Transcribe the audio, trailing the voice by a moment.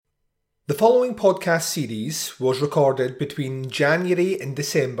The following podcast series was recorded between January and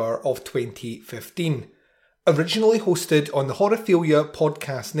December of 2015. Originally hosted on the Horrorphilia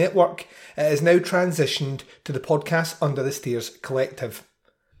Podcast Network, it has now transitioned to the Podcast Under the Stairs Collective.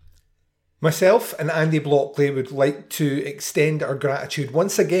 Myself and Andy Blockley would like to extend our gratitude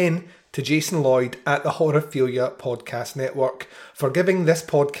once again to Jason Lloyd at the Horrorphilia Podcast Network for giving this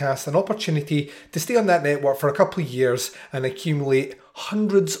podcast an opportunity to stay on that network for a couple of years and accumulate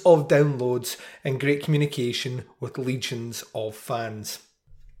hundreds of downloads and great communication with legions of fans.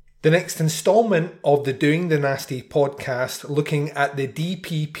 The next instalment of the Doing the Nasty podcast, looking at the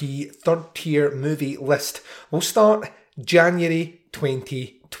DPP third tier movie list, will start January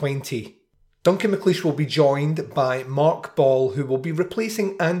 2020. Duncan McLeish will be joined by Mark Ball, who will be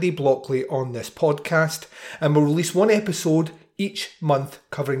replacing Andy Blockley on this podcast, and will release one episode each month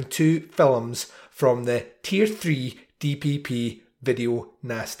covering two films from the Tier 3 DPP Video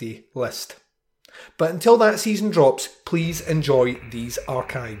Nasty list. But until that season drops, please enjoy these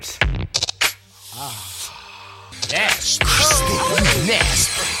archives. Nasty. Yeah.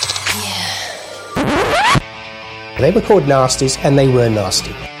 They were called nasties, and they were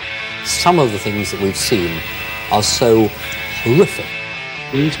nasty. Some of the things that we've seen are so horrific.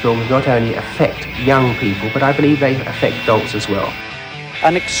 These films not only affect young people, but I believe they affect adults as well.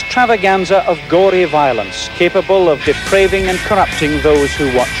 An extravaganza of gory violence capable of depraving and corrupting those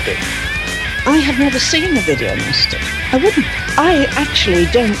who watched it. I have never seen a video nasty. I wouldn't. I actually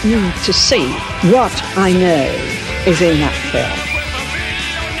don't need to see what I know is in that film.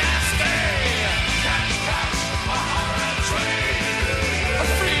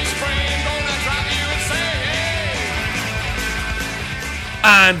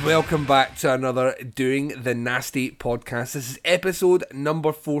 And welcome back to another Doing the Nasty podcast. This is episode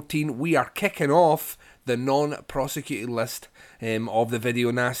number 14. We are kicking off the non-prosecuted list of the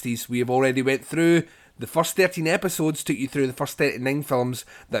video nasties. We have already went through the first 13 episodes, took you through the first 39 films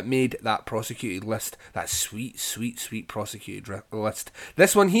that made that prosecuted list. That sweet, sweet, sweet prosecuted list.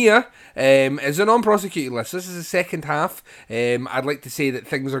 This one here is a non-prosecuted list. This is the second half. I'd like to say that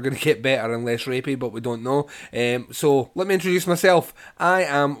things are going to get better and less rapey, but we don't know. So let me introduce myself. I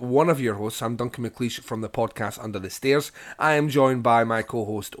am one of your hosts. I'm Duncan McLeish from the podcast Under the Stairs. I am joined by my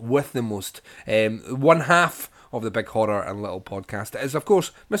co-host with the most, one half of the Big Horror and Little podcast. It is, of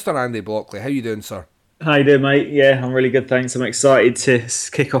course, Mr. Andy Blockley. How you doing, sir? How you doing, mate? Yeah, I'm really good, thanks. I'm excited to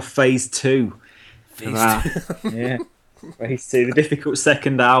kick off phase 2. Phase 2. Yeah, phase 2, the difficult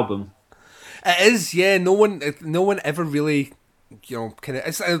second album. It is, yeah. No one ever really, kind of.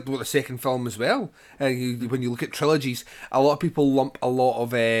 It's the second film as well. When you look at trilogies, a lot of people lump a lot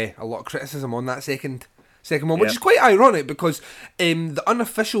of criticism on that second one, which is quite ironic because the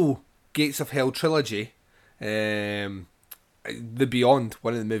unofficial Gates of Hell trilogy, The Beyond,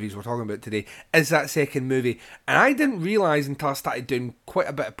 one of the movies we're talking about today, is that second movie. And I didn't realise until I started doing quite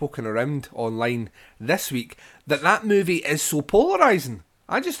a bit of poking around online this week that movie is so polarising.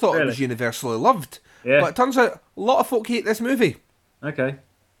 I just thought it was universally loved. Yeah. But it turns out a lot of folk hate this movie. Okay.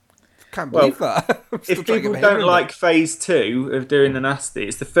 Can't believe that. If people don't like phase 2 of Doing the Nasty,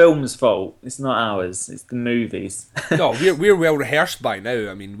 it's the film's fault. It's not ours. It's the movies. No, we're well rehearsed by now.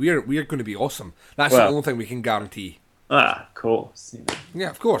 I mean, we're going to be awesome. That's the only thing we can guarantee. Of course. Yeah,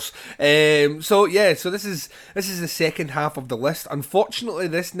 of course. So this is the second half of the list. Unfortunately,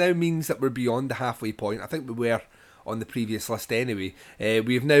 this now means that we're beyond the halfway point. I think we were on the previous list anyway.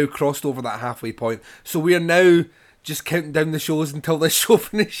 We have now crossed over that halfway point. So we are now just counting down the shows until this show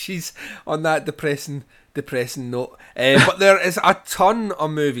finishes on that depressing note. But there is a ton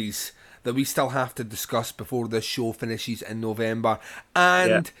of movies that we still have to discuss before this show finishes in November.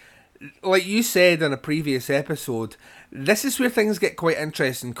 And like you said in a previous episode, this is where things get quite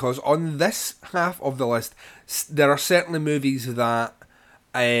interesting, because on this half of the list, there are certainly movies that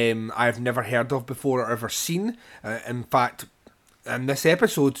I've never heard of before or ever seen. In fact, in this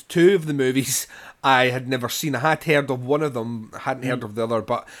episode, 2 of the movies I had never seen. I had heard of one of them, hadn't heard of the other,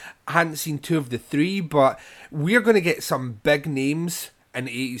 but I hadn't seen 2 of the 3. But we're going to get some big names in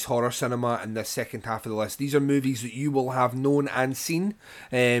 80s horror cinema in this second half of the list. These are movies that you will have known and seen.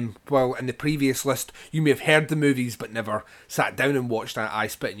 Well, in the previous list, you may have heard the movies but never sat down and watched I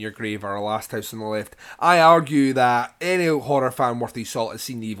Spit in Your Grave or A Last House on the Left. I argue that any horror fan worth his salt has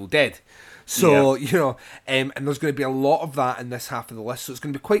seen The Evil Dead. So, and there's going to be a lot of that in this half of the list. So it's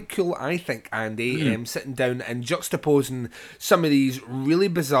going to be quite cool, I think, Andy, sitting down and juxtaposing some of these really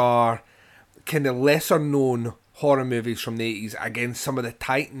bizarre, kind of lesser known horror movies from the 80s against some of the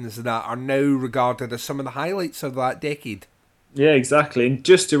titans that are now regarded as some of the highlights of that decade. Yeah, exactly. And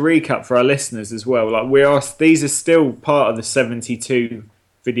just to recap for our listeners as well, these are still part of the 72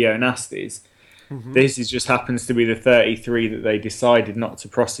 video nasties. This is just happens to be the 33 that they decided not to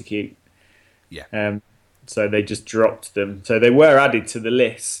prosecute. Yeah. So they just dropped them. So they were added to the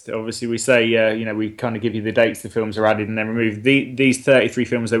list. Obviously, we say, we kind of give you the dates the films are added and then removed. These 33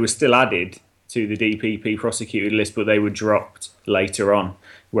 films, they were still added to the DPP prosecuted list, but they were dropped later on.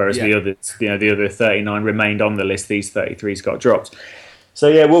 Whereas the others, the other 39 remained on the list. These 33s got dropped. So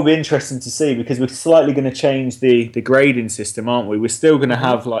yeah, it will be interesting to see because we're slightly going to change the grading system, aren't we? We're still going to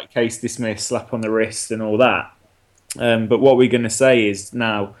have like case dismissed, slap on the wrist, and all that. But what we're going to say is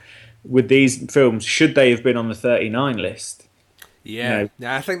now, with these films, should they have been on the 39 list? Yeah,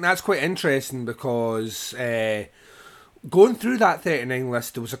 I think that's quite interesting because going through that 39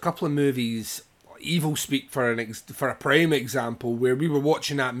 list, there was a couple of movies, Evil Speak for a prime example, where we were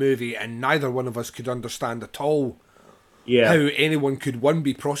watching that movie and neither one of us could understand at all how anyone could, one,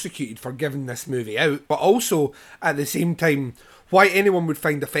 be prosecuted for giving this movie out, but also, at the same time, why anyone would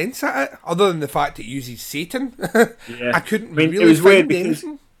find offence at it, other than the fact it uses Satan. I couldn't really it was find weird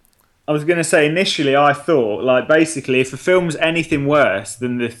anything. I was going to say, initially I thought, like, basically, if a film's anything worse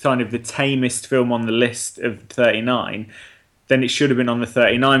than the kind of the tamest film on the list of 39, then it should have been on the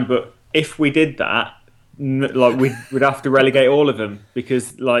 39. But if we did that, like, we'd have to relegate all of them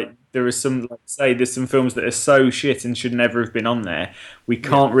because, like, there is some, like, say, there's some films that are so shit and should never have been on there. We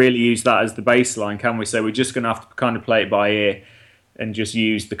can't really use that as the baseline, can we? So we're just going to have to kind of play it by ear and just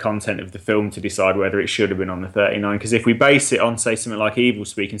use the content of the film to decide whether it should have been on the 39. Because if we base it on, say, something like Evil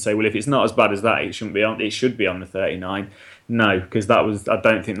Speak and say, well, if it's not as bad as that, it shouldn't be on. It should be on the 39. No, because that was. I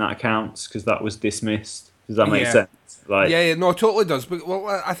don't think that counts because that was dismissed. Does that make sense? Like, yeah, no, it totally does. But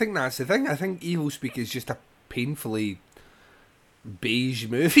well, I think that's the thing. I think Evil Speak is just a painfully beige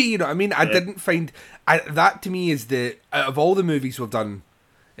movie. You know what I mean? I didn't find that, to me, is the, out of all the movies we've done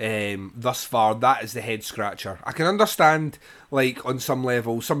thus far, that is the head scratcher. I can understand, like, on some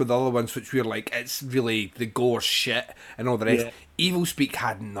level, some of the other ones which we're like, it's really the gore shit and all the rest. Evil Speak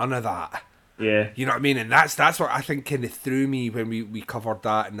had none of that. Yeah. You know what I mean? And that's what I think kind of threw me when we covered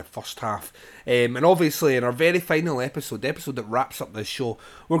that in the first half. And obviously in our very final episode, the episode that wraps up this show,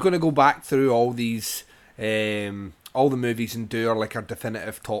 we're going to go back through all these, all the movies and do our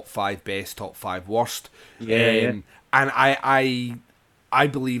definitive top 5 best, top 5 worst. And I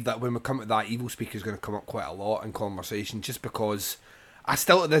believe that when we come to that, Evil Speak is going to come up quite a lot in conversation, just because I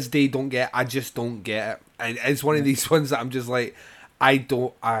still to this day I just don't get it. And it's one of these ones that I'm just like,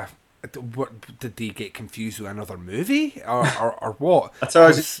 what, did they get confused with another movie or what?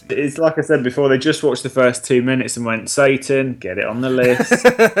 It's like I said before, they just watched the first 2 minutes and went, Satan, get it on the list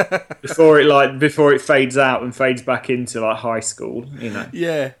before it fades out and fades back into like high school, you know.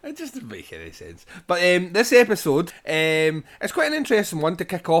 Yeah, it just doesn't make any sense. But this episode, it's quite an interesting one to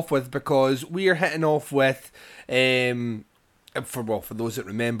kick off with because we are hitting off with for those that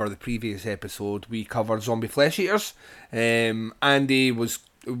remember the previous episode, we covered Zombie Flesh Eaters. Andy was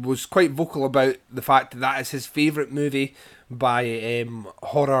quite vocal about the fact that is his favourite movie by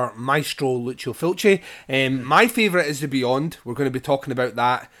horror maestro Lucio Fulci. My favourite is The Beyond. We're going to be talking about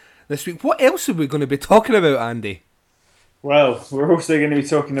that this week. What else are we going to be talking about, Andy? Well, we're also going to be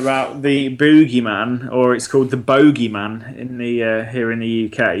talking about the Boogeyman, or it's called the Bogeyman in the here in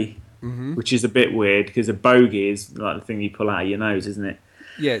the UK, which is a bit weird because a bogey is like the thing you pull out of your nose, isn't it?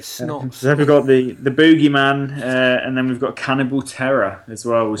 Yeah, it's not. So we've got the Boogeyman, and then we've got Cannibal Terror as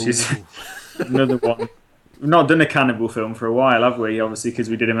well, which is another one. We've not done a cannibal film for a while, have we? Obviously, because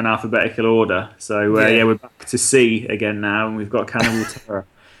we did them in alphabetical order. So we're back to C again now, and we've got Cannibal Terror.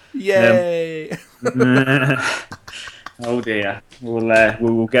 Yay! Oh dear,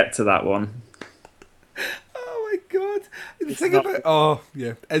 we'll get to that one. Oh my god! The thing about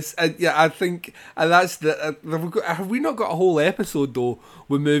it's I think that's the have we not got a whole episode though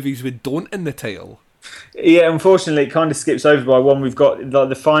with movies with "don't" in the title? Yeah, unfortunately, it kind of skips over by one. We've got like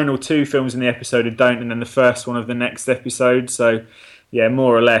the final 2 films in the episode are "don't," and then the first one of the next episode. So yeah,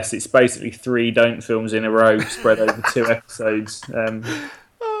 more or less, it's basically 3 "don't" films in a row spread over 2 episodes.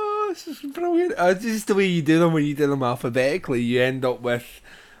 This is brilliant. Just the way you do them when you do them alphabetically, you end up with.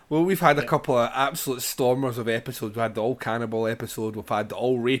 Well, we've had a couple of absolute stormers of episodes. We've had the all cannibal episode. We've had the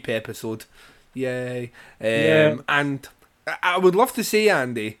all rape episode. Yay! And I would love to say,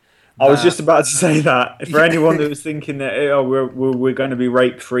 Andy. I was just about to say that. For anyone that was thinking that we're going to be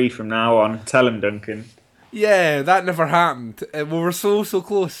rape free from now on, tell them, Duncan. Yeah, that never happened. We were so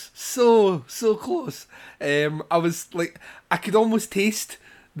close, so close. I was like, I could almost taste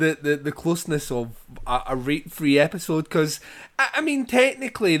the closeness of a rape-free episode, because I mean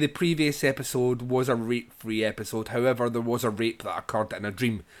technically the previous episode was a rape-free episode, however there was a rape that occurred in a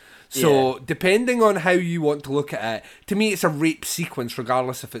dream, So, depending on how you want to look at it, to me it's a rape sequence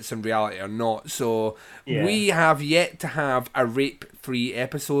regardless if it's in reality or not. So, we have yet to have a rape-free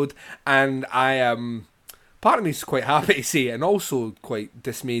episode, and I am... part of me is quite happy to say, and also quite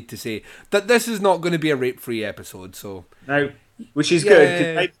dismayed to say, that this is not going to be a rape-free episode, so... No, which is good,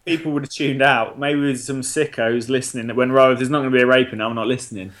 because maybe people would have tuned out. Maybe there's some sickos listening that when, right, if there's not going to be a rape in it, I'm not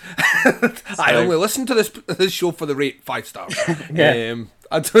listening. I only listen to this show for the rape, 5 stars.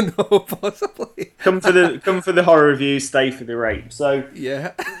 I don't know, possibly. Come for the horror review, stay for the rape. So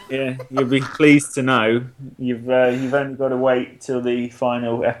yeah, you'll be pleased to know you've only got to wait till the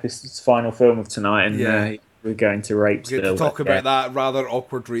final film of tonight, and we're going to rape. We're going to talk about that rather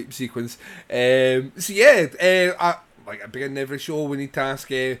awkward rape sequence. Like at the beginning of every show, we need to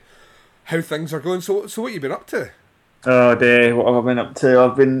ask how things are going. So what you been up to? Oh dear, what have I been up to?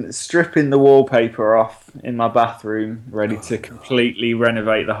 I've been stripping the wallpaper off in my bathroom, ready to completely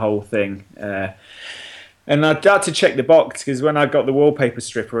renovate the whole thing. And I had to check the box, because when I got the wallpaper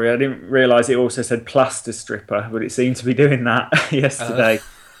stripper, I didn't realise it also said plaster stripper, but it seemed to be doing that yesterday.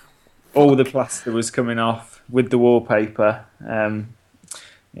 All the plaster was coming off with the wallpaper.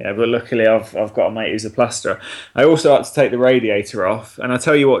 But luckily I've got a mate who's a plasterer. I also had to take the radiator off, and I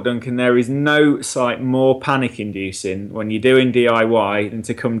tell you what, Duncan, there is no sight more panic-inducing when you're doing DIY than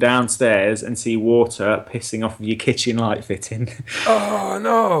to come downstairs and see water pissing off of your kitchen light fitting. Oh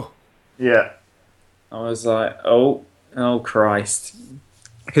no! Yeah, I was like, oh Christ,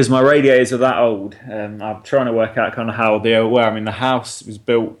 because my radiators are that old. I'm trying to work out kind of how they were. I mean, the house was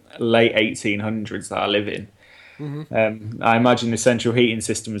built late 1800s that I live in. I imagine the central heating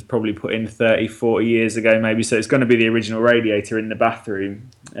system was probably put in 30, 40 years ago maybe, so it's going to be the original radiator in the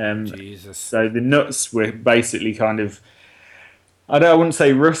bathroom. Jesus. So the nuts were basically kind of, I wouldn't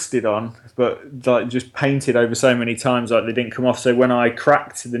say rusted on, but like just painted over so many times like they didn't come off. So when I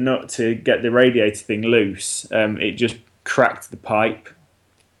cracked the nut to get the radiator thing loose, it just cracked the pipe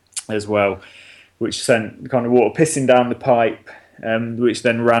as well, which sent kind of water pissing down the pipe. Which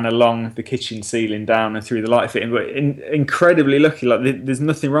then ran along the kitchen ceiling down and through the light fitting. But incredibly lucky, like there's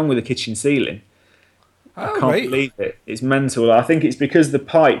nothing wrong with the kitchen ceiling. I can't believe it. It's mental. I think it's because the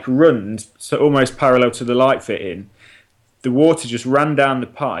pipe runs so almost parallel to the light fitting. The water just ran down the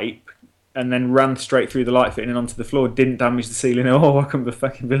pipe and then ran straight through the light fitting and onto the floor. Didn't damage the ceiling at all. I couldn't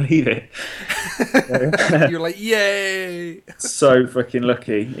fucking believe it. You're like, yay! So fucking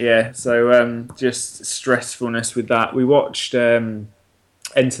lucky, yeah. So just stressfulness with that. We watched Enter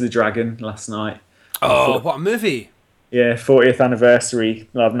the Dragon last night. Oh, what a movie! Yeah, 40th anniversary.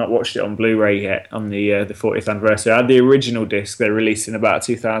 I've not watched it on Blu-ray yet. On the 40th anniversary, I had the original disc. They released in about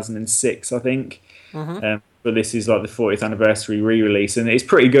 2006, I think. But this is like the 40th anniversary re-release, and it's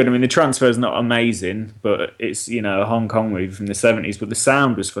pretty good. I mean, the transfer's not amazing, but it's a Hong Kong movie from the 70s. But the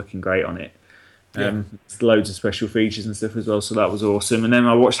sound was fucking great on it. Loads of special features and stuff as well, so that was awesome. And then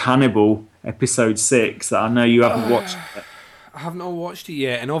I watched Hannibal episode 6 that I know you haven't watched yet. I have not watched it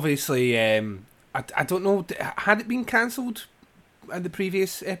yet, and obviously I don't know, had it been cancelled at the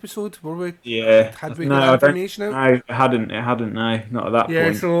previous episode? Had we got information out? No, it hadn't, no, not at that point.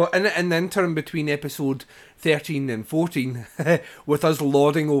 Yeah, so in the interim between episode 13 and 14, with us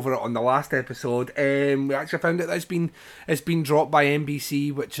lauding over it on the last episode, we actually found out that it's been dropped by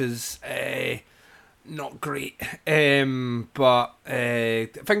NBC, which is not great. But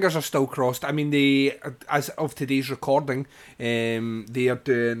fingers are still crossed. I mean, as of today's recording,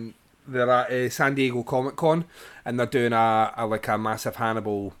 they're at San Diego Comic Con, and they're doing a massive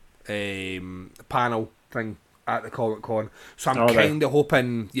Hannibal panel thing at the Comic Con. So I'm kind of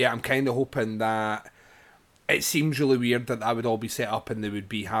hoping that it seems really weird that would all be set up and they would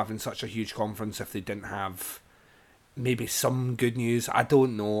be having such a huge conference if they didn't have maybe some good news. I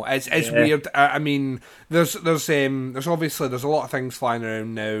don't know. It's weird. I mean, there's obviously a lot of things flying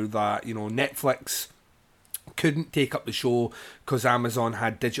around now that Netflix couldn't take up the show because Amazon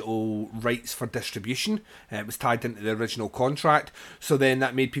had digital rights for distribution. It was tied into the original contract. So then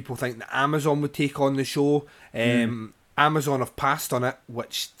that made people think that Amazon would take on the show. Amazon have passed on it,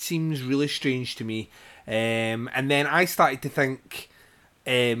 which seems really strange to me. And then I started to think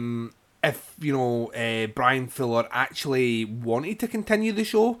if Brian Fuller actually wanted to continue the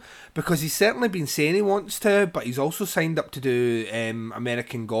show, because he's certainly been saying he wants to, but he's also signed up to do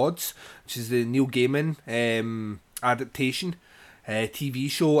American Gods, which is the Neil Gaiman adaptation TV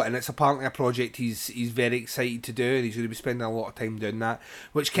show, and it's apparently a project he's very excited to do, and he's going to be spending a lot of time doing that,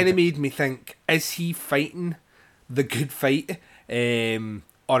 which kind of made me think, is he fighting the good fight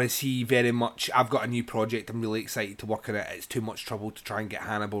Or is he very much, I've got a new project, I'm really excited to work on it, it's too much trouble to try and get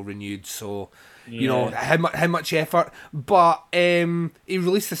Hannibal renewed, so, you know, how much effort? But he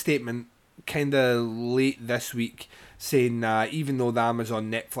released a statement kind of late this week saying even though the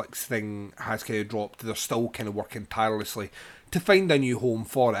Amazon Netflix thing has kind of dropped, they're still kind of working tirelessly to find a new home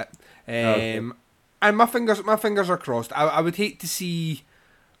for it. And my fingers are crossed. I would hate to see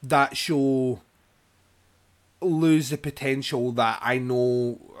that show lose the potential that I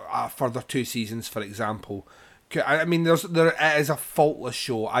know a further 2 seasons, for example. I mean, it is a faultless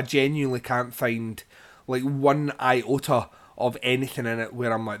show. I genuinely can't find like one iota of anything in it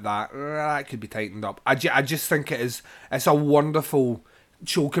where I'm like that could be tightened up. I just think it's a wonderful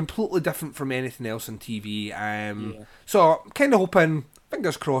show, completely different from anything else on TV. So kind of hoping,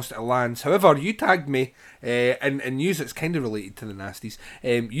 fingers crossed, it lands. However, you tagged me in news that's kind of related to the Nasties.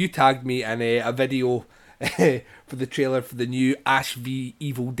 You tagged me in a video for the trailer for the new Ash v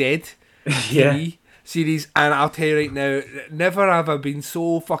Evil Dead TV series, and I'll tell you right now, never have I been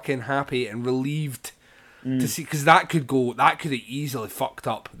so fucking happy and relieved to see, because that could have easily fucked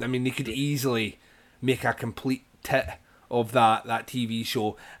up. I mean, they could easily make a complete tit of that TV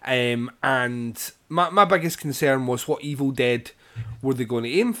show. And my biggest concern was what Evil Dead were they going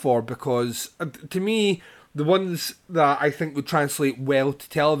to aim for, because to me, the ones that I think would translate well to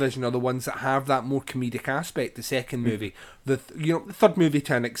television are the ones that have that more comedic aspect. The second movie, the third movie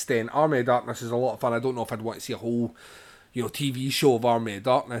to an extent. Army of Darkness is a lot of fun. I don't know if I'd want to see a whole, TV show of Army of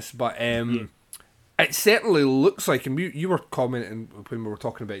Darkness, but it certainly looks like, and you were commenting when we were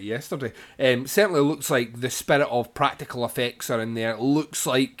talking about it yesterday, certainly looks like the spirit of practical effects are in there. It looks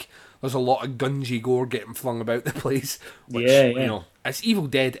like there's a lot of gungy gore getting flung about the place, which, it's Evil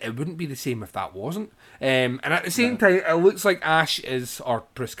Dead. It wouldn't be the same if that wasn't. And at the same time, it looks like or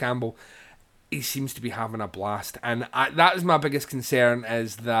Bruce Campbell, he seems to be having a blast. And that is my biggest concern,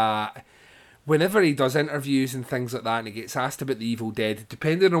 is that whenever he does interviews and things like that, and he gets asked about the Evil Dead,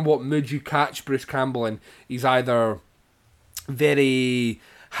 depending on what mood you catch Bruce Campbell in, he's either very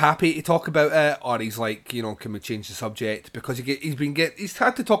happy to talk about it, or he's like, can we change the subject? Because he's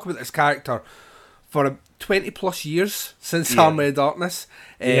had to talk about this character for 20 plus years since Army of Darkness.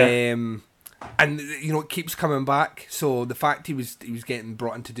 And it keeps coming back. So the fact he was getting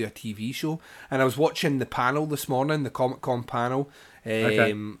brought in to do a TV show, and I was watching the panel this morning, the Comic-Con panel,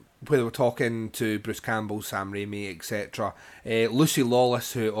 where they were talking to Bruce Campbell, Sam Raimi, etc. Lucy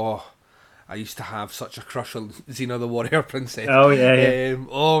Lawless, who I used to have such a crush on Xena the Warrior Princess.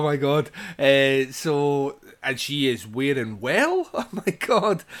 Oh my god. And she is wearing well. Oh my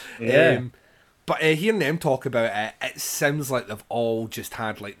god. But hearing them talk about it, it seems like they've all just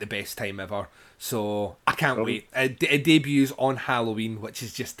had like the best time ever. So I can't wait. It debuts on Halloween, which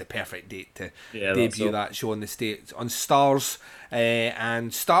is just the perfect date to debut that show in the States on Starz.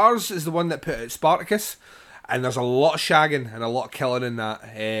 And Starz is the one that put out Spartacus. And there's a lot of shagging and a lot of killing in that.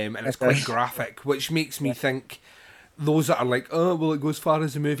 And it's quite graphic, which makes me think those that are like, oh, will it go as far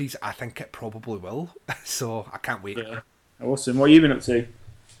as the movies? I think it probably will. So I can't wait. Yeah. Awesome. What have you been up to?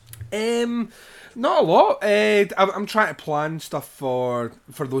 Not a lot. I'm trying to plan stuff for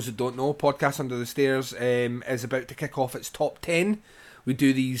those who don't know. Podcast Under the Stairs is about to kick off its top 10. We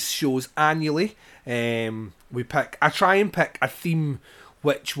do these shows annually. I try and pick a theme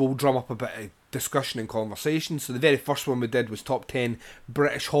which will drum up a bit of discussion and conversation. So the very first one we did was top 10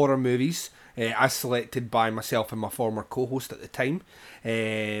 British horror movies, as selected by myself and my former co-host at the time.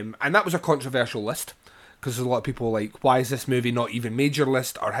 And that was a controversial list, because there's a lot of people like, why is this movie not even major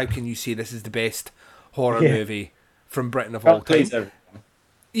list, or how can you say this is the best horror movie from Britain of all time?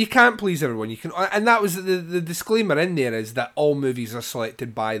 You can't please everyone. You can, and that was the disclaimer in there, is that all movies are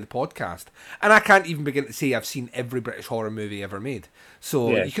selected by the podcast, and I can't even begin to say I've seen every British horror movie ever made.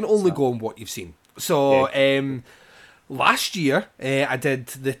 So you can only go on what you've seen. So last year I did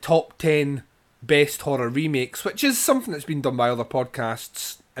the top 10 best horror remakes, which is something that's been done by other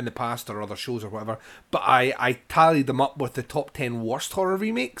podcasts in the past or other shows or whatever, but I tallied them up with the top 10 worst horror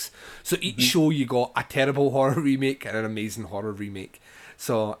remakes. So each show you got a terrible horror remake and an amazing horror remake.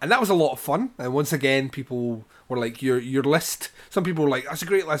 So, and that was a lot of fun. And once again, people were like, your list, some people were like, that's a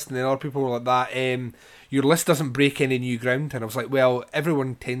great list, and then other people were like, that your list doesn't break any new ground. And I was like, well,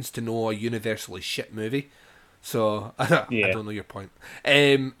 everyone tends to know a universally shit movie, so I don't know your point.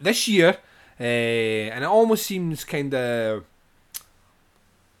 This year, and it almost seems kind of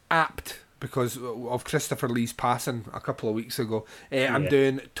apt because of Christopher Lee's passing a couple of weeks ago. I'm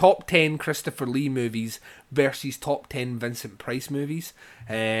doing top 10 Christopher Lee movies versus top 10 Vincent Price movies.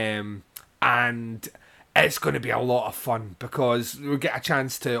 And it's going to be a lot of fun because we'll get a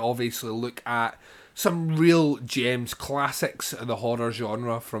chance to obviously look at some real gems, classics of the horror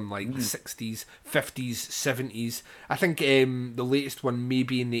genre from like the 60s, 50s, 70s. I think the latest one may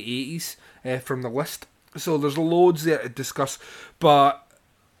be in the 80s from the list. So there's loads there to discuss, but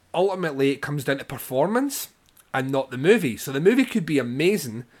ultimately it comes down to performance and not the movie. So the movie could be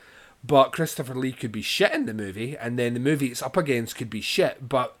amazing, but Christopher Lee could be shit in the movie, and then the movie it's up against could be shit,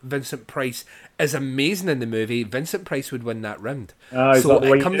 but Vincent Price is amazing in the movie. Vincent Price would win that round. Oh, is that the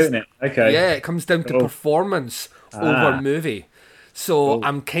way you're doing it? Okay. Yeah, it comes down to performance over movie. So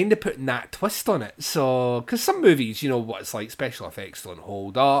I'm kind of putting that twist on it. So, because some movies, you know what it's like, special effects don't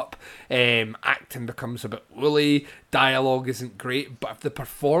hold up, acting becomes a bit woolly, dialogue isn't great, but if the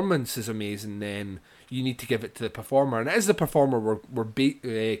performance is amazing, then you need to give it to the performer. And it is the performer we're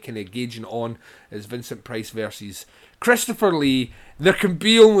kind of gauging on, is Vincent Price versus Christopher Lee. There can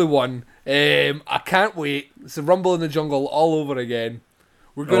be only one. I can't wait. It's a Rumble in the Jungle all over again.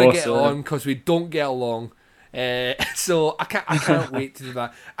 We're going to get it on because we don't get along. So I can't wait to do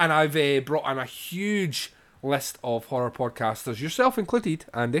that. And I've brought on a huge list of horror podcasters, yourself included,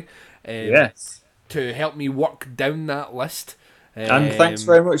 Andy. Yes. To help me work down that list. And thanks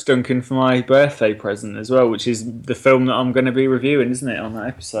very much, Duncan, for my birthday present as well, which is the film that I'm going to be reviewing, isn't it, on that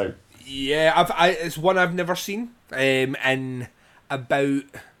episode? Yeah, it's one I've never seen. In about...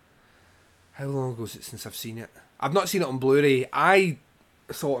 How long ago is it since I've seen it? I've not seen it on Blu-ray. I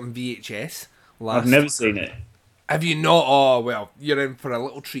saw it on VHS last. I've never seen it. Have you not? Oh, well, you're in for a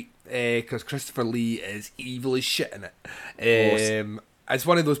little treat, because Christopher Lee is evil as shit in it. Awesome. It's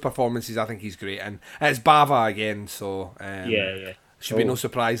one of those performances I think he's great in. And it's Bava again, so should be no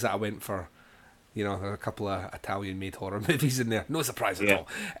surprise that I went for, you know, a couple of Italian-made horror movies in there. No surprise at all.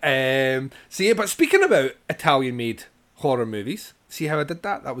 So yeah, but speaking about Italian-made horror movies, see how I did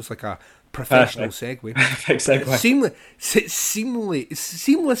that? That was like a professional segue. Perfect segue.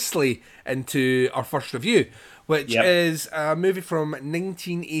 Seamlessly into our first review, which is a movie from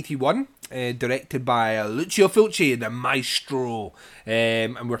 1981, directed by Lucio Fulci, the maestro.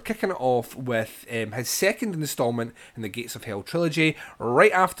 And we're kicking it off with his second installment in the Gates of Hell trilogy,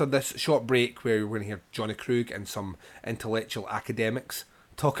 right after this short break where we're going to hear Johnny Krug and some intellectual academics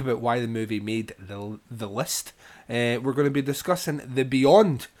talk about why the movie made the list. We're going to be discussing The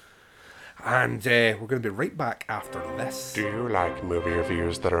Beyond. And we're going to be right back after this. Do you like movie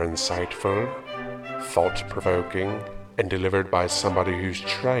reviews that are insightful, thought-provoking, and delivered by somebody who's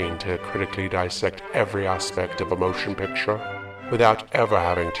trained to critically dissect every aspect of a motion picture without ever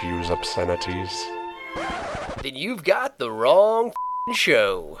having to use obscenities? Then you've got the wrong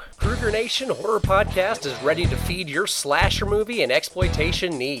show. Kruger Nation Horror Podcast is ready to feed your slasher movie and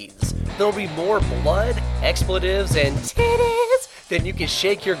exploitation needs. There'll be more blood, expletives, and titties than you can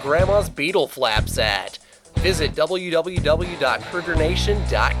shake your grandma's beetle flaps at. Visit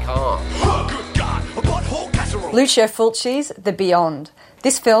www.KrugerNation.com. Lucio Fulci's The Beyond.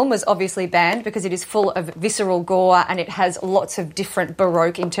 This film was obviously banned because it is full of visceral gore and it has lots of different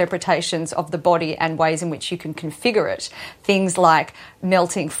Baroque interpretations of the body and ways in which you can configure it. Things like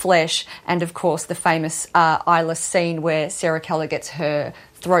melting flesh and, of course, the famous eyeless scene where Sarah Keller gets her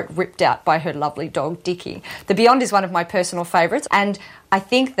throat ripped out by her lovely dog, Dickie. The Beyond is one of my personal favourites, and I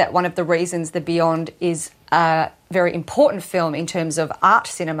think that one of the reasons The Beyond is a very important film in terms of art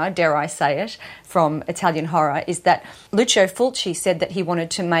cinema, dare I say it, from Italian horror, is that Lucio Fulci said that he wanted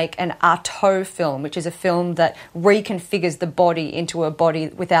to make an Artaud film, which is a film that reconfigures the body into a body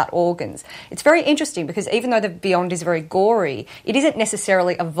without organs. It's very interesting because even though The Beyond is very gory, it isn't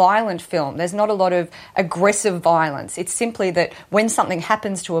necessarily a violent film. There's not a lot of aggressive violence. It's simply that when something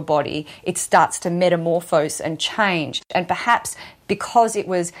happens to a body, it starts to metamorphose and change. And perhaps because it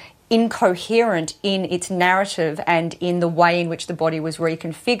was incoherent in its narrative and in the way in which the body was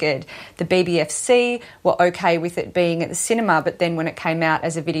reconfigured, the BBFC were okay with it being at the cinema, but then when it came out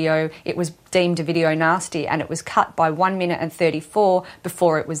as a video, it was deemed a video nasty and it was cut by 1 minute and 34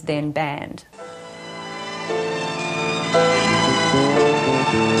 before it was then banned.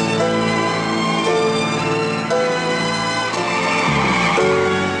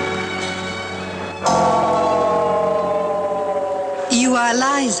 You are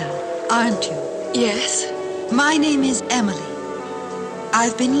Liza, aren't you? Yes. My name is Emily.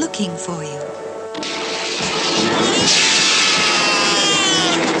 I've been looking for you.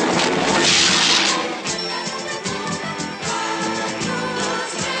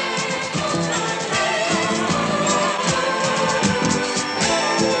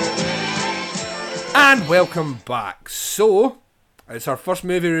 And welcome back. So, it's our first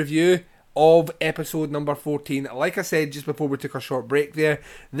movie review of episode number 14. Like I said just before we took a short break there,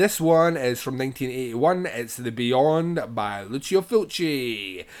 this one is from 1981. It's The Beyond by Lucio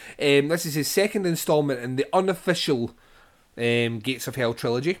Fulci. This is his second installment in the unofficial Gates of Hell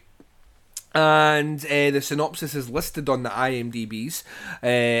trilogy. And the synopsis is listed on the IMDb's.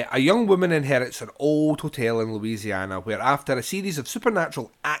 A young woman inherits an old hotel in Louisiana where, after a series of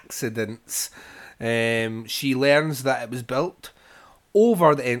supernatural accidents, she learns that it was built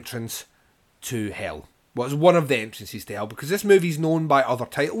over the entrance to hell. Well, it's one of the entrances to hell, because this movie's known by other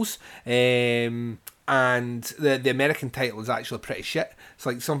titles, and the American title is actually pretty shit. It's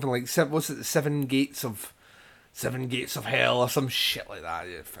like something like, what's it, Seven Gates of Hell or some shit like that.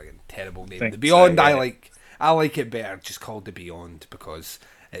 Yeah, fucking terrible name. The Beyond, so, yeah. I like it better just called The Beyond, because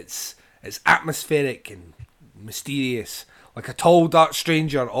it's atmospheric and mysterious, like a tall dark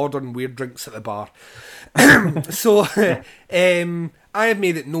stranger ordering weird drinks at the bar. So I have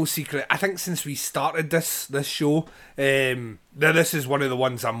made it no secret, I think since we started this show, that this is one of the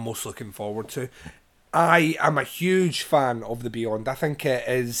ones I'm most looking forward to. I am a huge fan of The Beyond. I think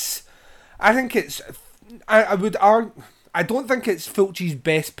it's I don't think it's Fulci's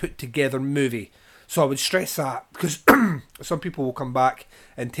best put together movie. So I would stress that, because some people will come back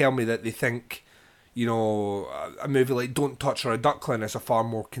and tell me that they think, you know, a movie like Don't Touch or A Duckling is a far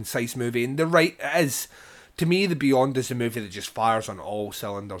more concise movie, and they're right, it is. To me, The Beyond is a movie that just fires on all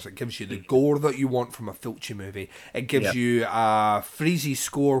cylinders. It gives you the gore that you want from a Fulci movie. It gives you a Freezy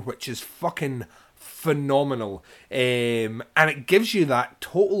score, which is fucking phenomenal. And it gives you that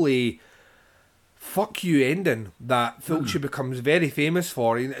totally fuck you ending that Fulci becomes very famous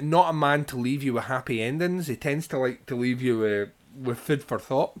for. He's not a man to leave you with happy endings. He tends to like to leave you with food for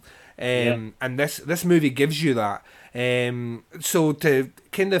thought. And this movie gives you that. So to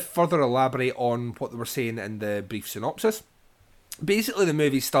kind of further elaborate on what they were saying in the brief synopsis, basically the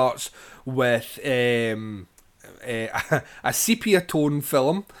movie starts with a sepia tone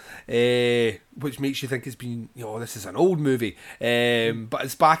film, which makes you think it's been, this is an old movie, but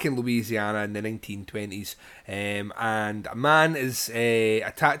it's back in Louisiana in the 1920s, and a man is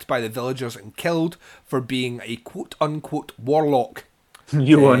attacked by the villagers and killed for being a quote-unquote warlock.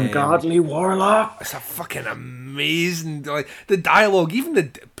 You ungodly warlock. It's a fucking amazing, like, the dialogue, even the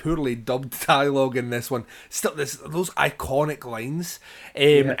poorly dubbed dialogue in this one, still those iconic lines,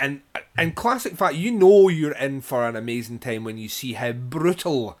 and classic fact, you're in for an amazing time when you see how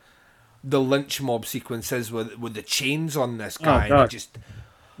brutal the lynch mob sequence is with the chains on this guy. And it just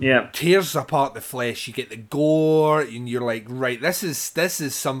tears apart the flesh. You get the gore, and you're like, right, this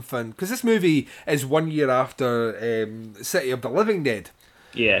is something, because this movie is 1 year after City of the Living Dead.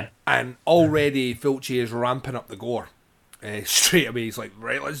 Yeah. And already Fulci is ramping up the gore straight away. He's like,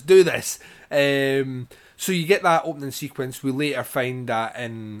 right, let's do this. So you get that opening sequence. We later find that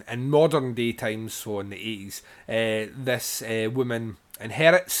in modern day times, so in the 80s, this woman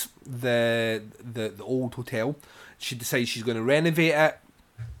inherits the old hotel. She decides she's going to renovate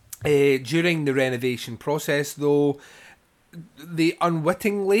it. During the renovation process, though, they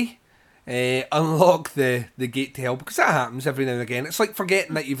unwittingly unlock the gate to hell, because that happens every now and again. It's like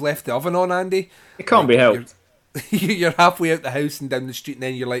forgetting that you've left the oven on, Andy. It can't be helped. You're halfway out the house and down the street, and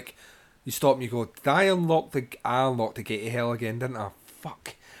then you're like, you stop and you go, did I unlock the gate to hell again, didn't I?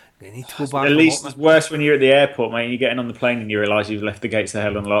 Fuck. I need to go back. At least it's worse when you're at the airport, mate, and you're getting on the plane and you realise you've left the gates to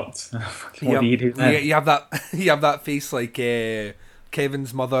hell unlocked. What do you do then? You have that face like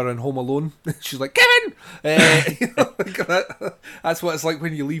Kevin's mother in Home Alone. She's like, Kevin! That's what it's like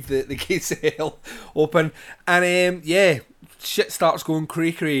when you leave the gates of hell open. And shit starts going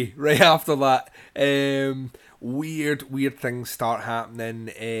cray-cray right after that. Weird things start happening.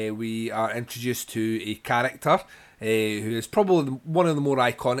 We are introduced to a character who is probably one of the more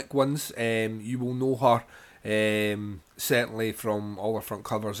iconic ones. You will know her certainly from all her front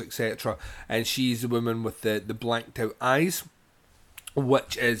covers, etc. And she's the woman with the blanked out eyes,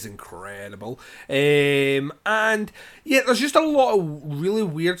 which is incredible. And there's just a lot of really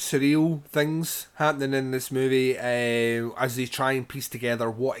weird, surreal things happening in this movie as they try and piece together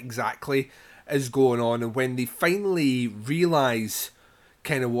what exactly is going on. And when they finally realise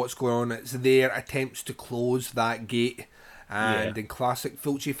kind of what's going on, it's their attempts to close that gate. And in classic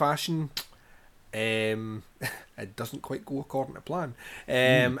Fulci fashion, it doesn't quite go according to plan.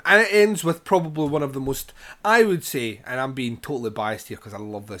 And it ends with probably one of the most, I would say, and I'm being totally biased here because I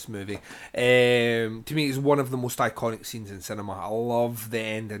love this movie, to me it's one of the most iconic scenes in cinema. I love the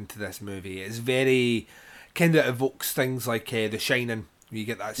ending to this movie. It's very, kind of evokes things like The Shining. You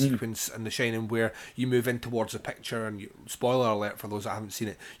get that sequence in The Shining where you move in towards the picture, and spoiler alert for those that haven't seen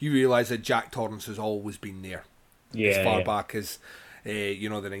it, you realise that Jack Torrance has always been there. As far back as the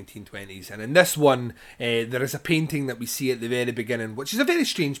 1920s. And in this one, there is a painting that we see at the very beginning, which is a very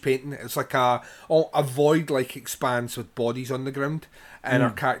strange painting. It's like a void-like expanse with bodies on the ground, and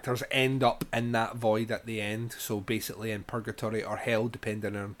our characters end up in that void at the end. So basically in purgatory or hell,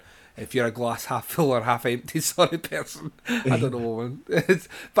 depending on if you're a glass half full or half empty person. I don't know.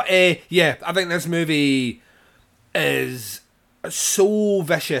 But I think this movie is so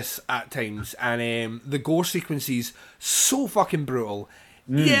vicious at times, and the gore sequences so fucking brutal.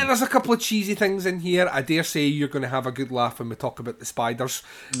 Yeah, there's a couple of cheesy things in here. I dare say you're going to have a good laugh when we talk about the spiders.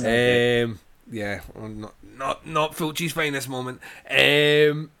 Not Fulci's finest moment.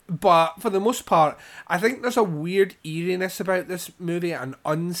 But for the most part, I think there's a weird eeriness about this movie, an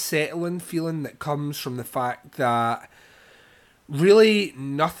unsettling feeling that comes from the fact that really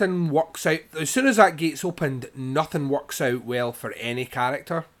nothing works out. As soon as that gate's opened, nothing works out well for any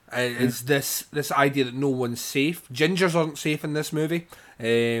character. It's this idea that no one's safe. Gingers aren't safe in this movie.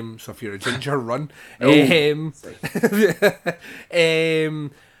 So if you're a ginger, run.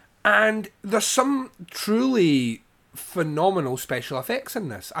 And there's some truly phenomenal special effects in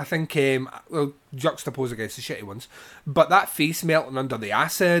this. I think, juxtaposed against the shitty ones, but that face melting under the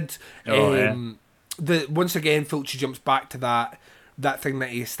acid. Once again, Fulci jumps back to that thing that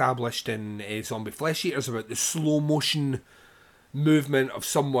he established in Zombie Flesh Eaters about the slow motion movement of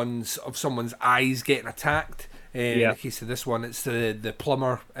someone's eyes getting attacked. In the case of this one, it's the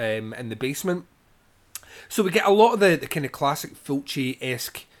plumber in the basement. So we get a lot of the kind of classic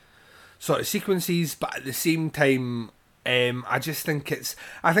Fulci-esque sort of sequences, but at the same time, I think it's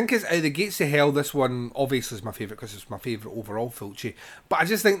out of the gates of hell. This one obviously is my favourite because it's my favourite overall Fulci. But I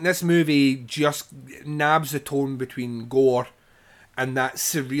just think this movie just nabs the tone between gore and that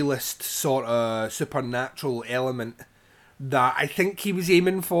surrealist sort of supernatural element that I think he was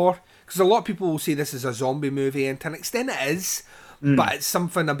aiming for. Because a lot of people will say this is a zombie movie, and to an extent it is, but it's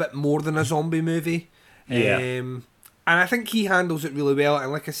something a bit more than a zombie movie. And I think he handles it really well.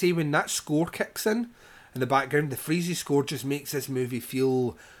 And like I say, when that score kicks in the background, the Freezy score just makes this movie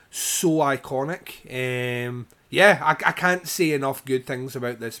feel so iconic. I can't say enough good things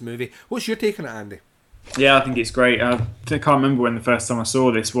about this movie. What's your take on it, Andy? Yeah, I think it's great. I can't remember when the first time I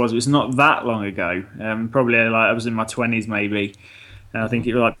saw this was. It was not that long ago. Probably I was in my 20s maybe. And I think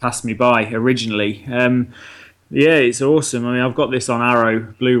it passed me by originally. It's awesome. I mean, I've got this on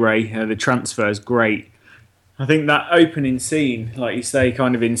Arrow Blu-ray. The transfer is great. I think that opening scene, like you say,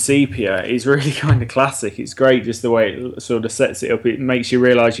 kind of in sepia, is really kind of classic. It's great just the way it sort of sets it up. It makes you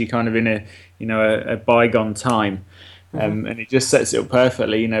realise you're kind of in a bygone time. And it just sets it up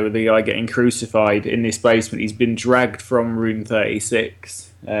perfectly, with the guy getting crucified in this basement. He's been dragged from room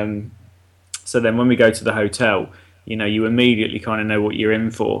 36. So then when we go to the hotel, you immediately kind of know what you're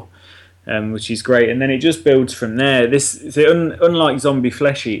in for, which is great. And then it just builds from there. Unlike Zombie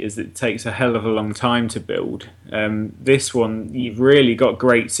Flesh Eaters, it takes a hell of a long time to build. This one, you've really got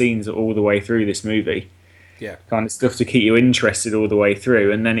great scenes all the way through this movie. Yeah, kind of stuff to keep you interested all the way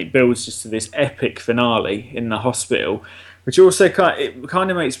through, and then it builds just to this epic finale in the hospital, which also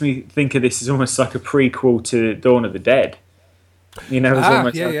kind of makes me think of this as almost like a prequel to Dawn of the Dead. It's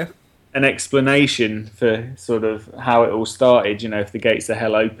almost an explanation for sort of how it all started. If the gates of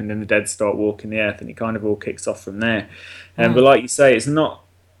hell opened and the dead start walking the earth, and it kind of all kicks off from there. But like you say, it's not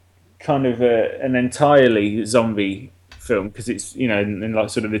kind of an entirely zombie film, because it's in like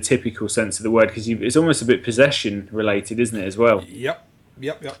sort of the typical sense of the word, because it's almost a bit possession related, isn't it, as well? Yep.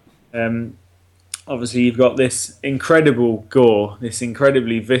 Obviously you've got this incredible gore, this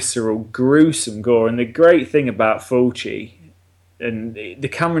incredibly visceral, gruesome gore, and the great thing about Fulci, and the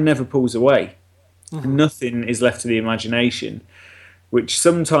camera never pulls away. Nothing is left to the imagination, which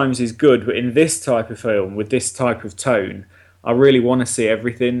sometimes is good, but in this type of film with this type of tone, I really want to see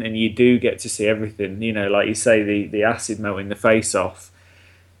everything, and you do get to see everything. Like you say, the acid melting the face off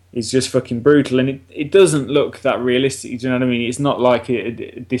is just fucking brutal, and it doesn't look that realistic. Do you know what I mean? It's not like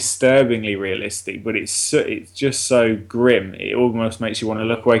disturbingly realistic, but it's just so grim. It almost makes you want to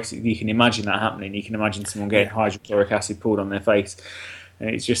look away, because you can imagine that happening. You can imagine someone getting hydrochloric acid poured on their face. And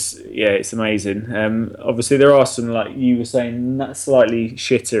it's just, it's amazing. Obviously, there are some, like you were saying, slightly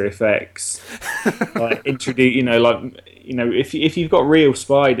shitter effects. Like if you've got real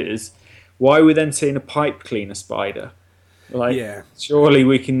spiders, why are we then seeing a pipe clean a spider? Surely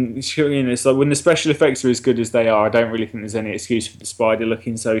we can. It's like when the special effects are as good as they are, I don't really think there's any excuse for the spider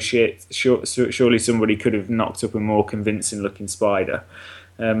looking so shit. Surely somebody could have knocked up a more convincing looking spider.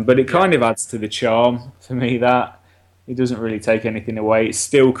 But it kind of adds to the charm for me, that. It doesn't really take anything away. It's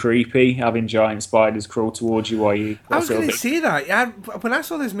still creepy having giant spiders crawl towards you while you. I was going to say that. Yeah, when I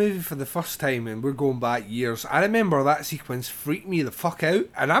saw this movie for the first time, and we're going back years, I remember that sequence freaked me the fuck out.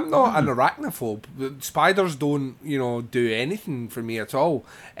 And I'm not an arachnophobe. Spiders don't, do anything for me at all.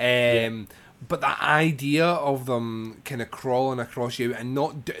 But the idea of them kind of crawling across you and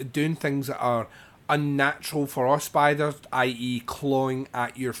not doing things that are unnatural for us spiders, i.e. clawing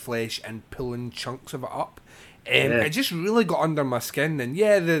at your flesh and pulling chunks of it up. It just really got under my skin, and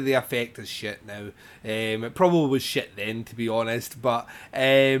the effect is shit now. It probably was shit then, to be honest, but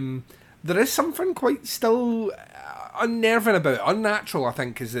there is something quite still unnerving about it. Unnatural, I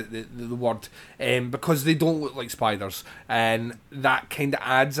think, is the word, because they don't look like spiders, and that kind of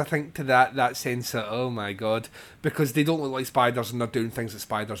adds, I think, to that sense of, oh my god, because they don't look like spiders and they're doing things that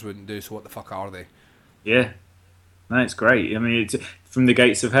spiders wouldn't do, so what the fuck are they? Yeah. No, it's great. I mean, it's from the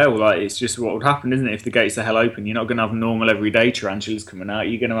gates of hell. Like, it's just what would happen, isn't it? If the gates of hell open, you're not going to have normal everyday tarantulas coming out.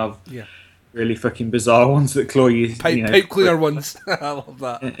 You're going to have really fucking bizarre ones that claw you. Pipe cleaner ones. I love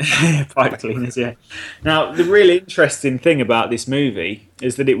that. Pipe cleaners, yeah. Now, the really interesting thing about this movie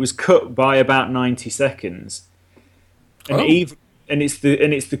is that it was cut by about 90 seconds, and it's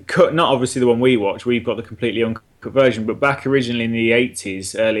the cut. Not obviously the one we watched. We've got the completely uncut version, but back originally in the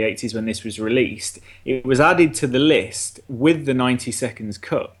early 80s when this was released, it was added to the list with the 90 seconds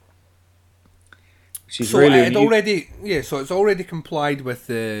cut. So it's already complied with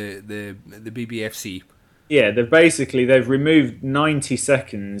the BBFC. Yeah, they've removed 90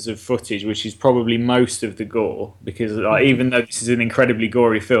 seconds of footage, which is probably most of the gore, because even though this is an incredibly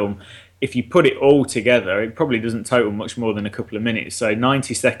gory film, if you put it all together, it probably doesn't total much more than a couple of minutes. So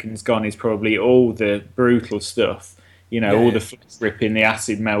 90 seconds gone is probably all the brutal stuff, all the flesh ripping, the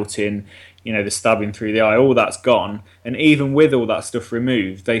acid melting, the stabbing through the eye, all that's gone. And even with all that stuff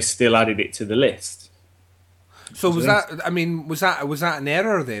removed, they still added it to the list. So was that an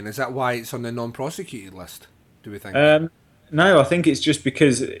error then? Is that why it's on the non-prosecuted list, do we think? No, I think it's just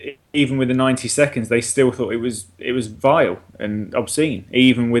because even with the 90 seconds, they still thought it was vile and obscene.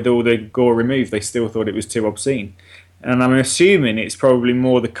 Even with all the gore removed, they still thought it was too obscene. And I'm assuming it's probably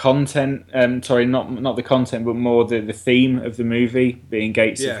more the content. Not the content, but more the theme of the movie being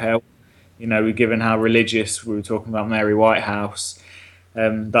Gates of Hell. Given how religious we were talking about Mary Whitehouse,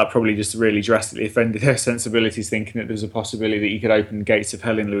 that probably just really drastically offended their sensibilities, thinking that there's a possibility that you could open Gates of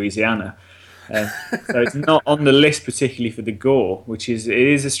Hell in Louisiana. So it's not on the list particularly for the gore, it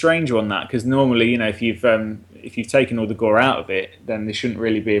is a strange one, that, because normally, if you've taken all the gore out of it, then there shouldn't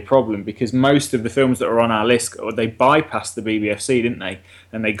really be a problem, because most of the films that are on our list, they bypassed the BBFC, didn't they?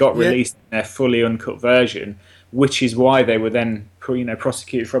 And they got released in their fully uncut version, which is why they were then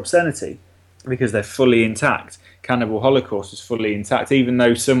prosecuted for obscenity, because they're fully intact. Cannibal Holocaust was fully intact, even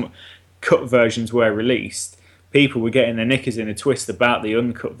though some cut versions were released. People were getting their knickers in a twist about the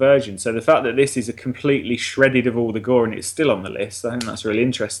uncut version. So the fact that this is a completely shredded of all the gore and it's still on the list, I think that's really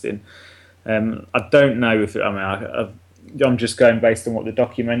interesting. I don't know if I'm just going based on what the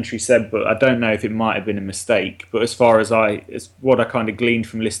documentary said, but I don't know if it might have been a mistake. But as far as what I kind of gleaned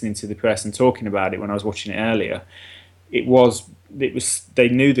from listening to the person talking about it when I was watching it earlier, it was they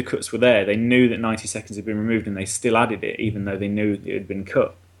knew the cuts were there. They knew that 90 seconds had been removed, and they still added it, even though they knew it had been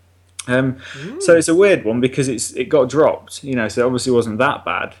cut. So it's a weird one because it got dropped, so it obviously wasn't that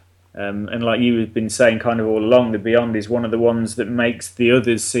bad. And like you've been saying kind of all along, The Beyond is one of the ones that makes the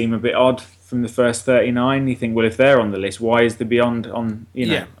others seem a bit odd from the first 39. You think, well, if they're on the list, why is The Beyond on,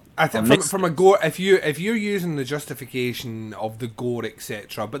 Yeah, I think from a gore, if you're using the justification of the gore,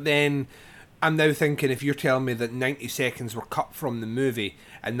 etc., but then I'm now thinking, if you're telling me that 90 seconds were cut from the movie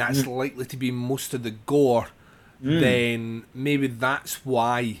and that's likely to be most of the gore, then maybe that's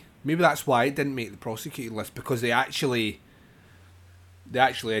why it didn't make the prosecuted list, because they actually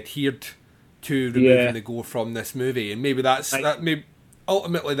adhered to removing the gore from this movie, and maybe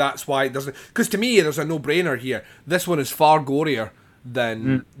ultimately that's why it doesn't. Because to me, there's a no-brainer here. This one is far gorier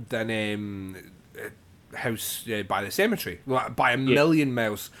than House by the Cemetery, by a million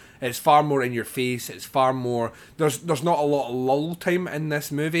miles. It's far more in your face. It's far more. There's not a lot of lull time in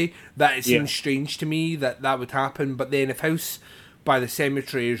this movie. That it seems strange to me that would happen. But then if House by the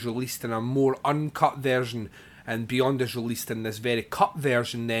Cemetery is released in a more uncut version, and Beyond is released in this very cut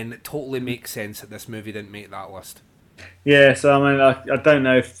version, then it totally makes sense that this movie didn't make that list. Yeah, so I mean, I don't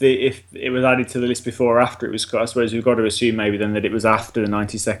know if it was added to the list before or after it was cut. I suppose we've got to assume maybe then that it was after the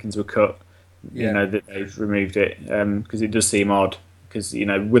 90 seconds were cut. That they've removed it, because it does seem odd. Because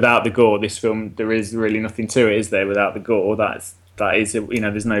without the gore, this film, there is really nothing to it, is there? Without the gore, that is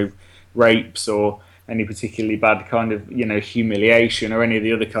there's no rapes or any particularly bad kind of humiliation or any of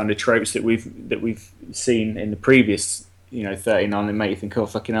the other kind of tropes that we've seen in the previous 39 that make you think, oh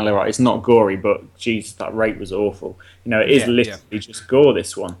fucking hell, right, it's not gory, but geez, that rape was awful. It is literally just gore.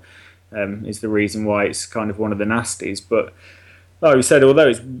 This one is the reason why it's kind of one of the nasties. But like we said, although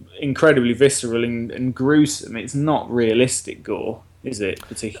it's incredibly visceral and gruesome, it's not realistic gore, is it?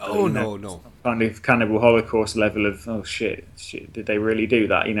 Particularly, no. Kind of Cannibal Holocaust level of shit, did they really do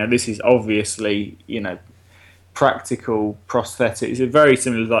that? This is obviously practical prosthetics. It's very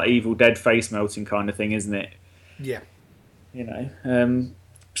similar to that Evil Dead face melting kind of thing, isn't it? Yeah.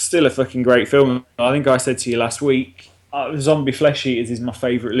 Still a fucking great film. I think I said to you last week, Zombie Flesh Eaters is my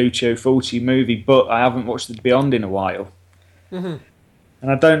favourite Lucio Fulci movie, but I haven't watched The Beyond in a while. Mm-hmm.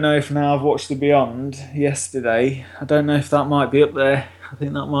 And I don't know if now I've watched The Beyond yesterday, I don't know if that might be up there. I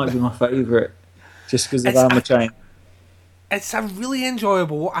think that might be my favourite, just because of how much It's a really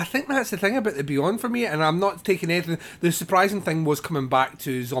enjoyable. I think that's the thing about The Beyond for me, and I'm not taking anything. The surprising thing was coming back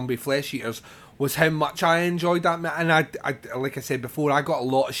to Zombie Flesh Eaters was how much I enjoyed that. And I like I said before, I got a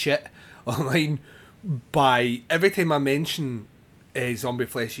lot of shit online by every time I mention Zombie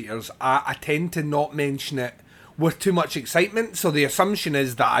Flesh Eaters. I tend to not mention it with too much excitement, so the assumption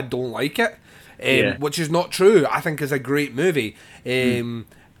is that I don't like it, which is not true. I think it's a great movie.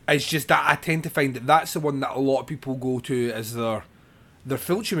 It's just that I tend to find that that's the one that a lot of people go to as their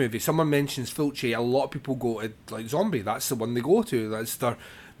Fulci movie. Someone mentions Fulci, a lot of people go to like Zombie. That's the one they go to. That's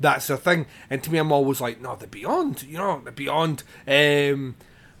their thing. And to me, I'm always like, no, The Beyond. The Beyond.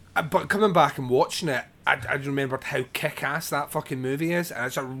 But coming back and watching it, I remembered how kick-ass that fucking movie is, and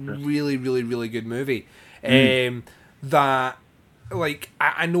it's a really, really, really good movie. That, like,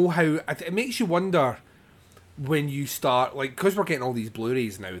 I know how it makes you wonder. When you start, like, because we're getting all these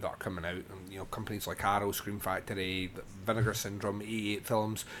Blu-rays now that are coming out, and companies like Arrow, Scream Factory, Vinegar Syndrome, 88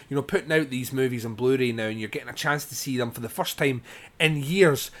 Films, putting out these movies on Blu-ray now, and you're getting a chance to see them for the first time in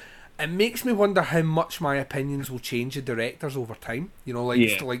years. It makes me wonder how much my opinions will change of directors over time.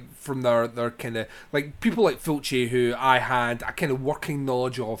 Like from their kind of, like, people like Fulci, who I had a kind of working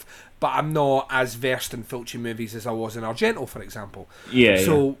knowledge of, but I'm not as versed in Fulci movies as I was in Argento, for example.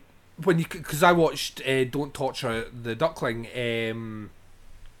 So. Because I watched Don't Torture the Duckling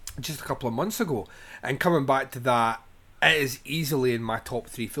just a couple of months ago, and coming back to that, it is easily in my top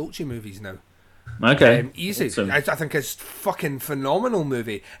 3 Fulci movies now. Okay, easy. Awesome. I think it's fucking phenomenal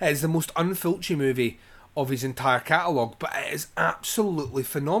movie. It is the most un-Fulci movie of his entire catalogue, but it is absolutely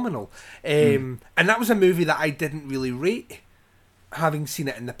phenomenal. And that was a movie that I didn't really rate, having seen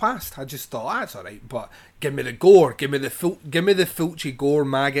it in the past. I just thought, that's alright, but give me the gore, give me the Fulci gore,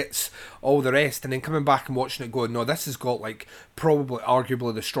 maggots, all the rest, and then coming back and watching it going, no, this has got, like,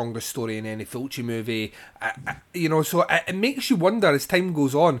 arguably the strongest story in any Fulci movie. So it makes you wonder as time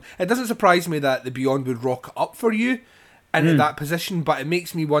goes on. It doesn't surprise me that The Beyond would rock up for you into that position, but it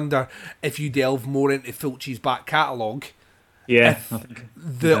makes me wonder if you delve more into Fulci's back catalogue,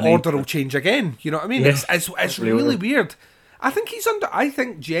 the order will change again. You know what I mean? It's really weird. I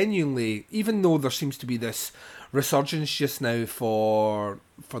think genuinely, even though there seems to be this resurgence just now for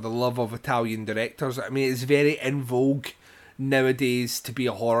the love of Italian directors, I mean, it's very in vogue nowadays to be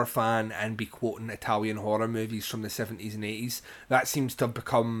a horror fan and be quoting Italian horror movies from the 70s and 80s. That seems to have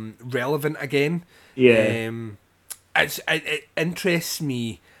become relevant again. It interests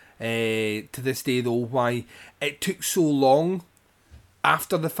me to this day, though, why it took so long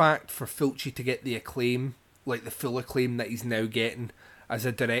after the fact for Fulci to get the acclaim, like the full acclaim that he's now getting as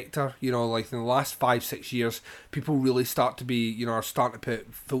a director. Like in the last 5-6 years, people really start to be, are starting to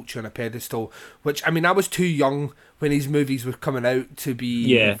put Fulci on a pedestal, which, I mean, I was too young when his movies were coming out to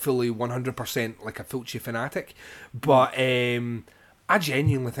be fully 100% like a Fulci fanatic, but I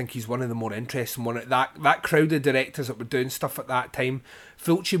genuinely think he's one of the more interesting one. That crowd of directors that were doing stuff at that time,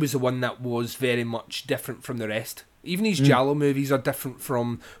 Fulci was the one that was very much different from the rest. Even his Giallo movies are different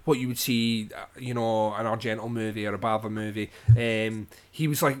from what you would see, an Argento movie or a Bava movie. He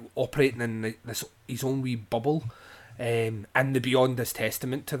was like operating in his own wee bubble, and The Beyond is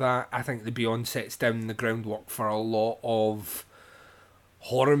testament to that. I think The Beyond sets down the groundwork for a lot of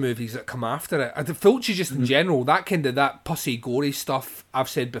horror movies that come after it. The Fulci just in general, that kind of that pussy gory stuff, I've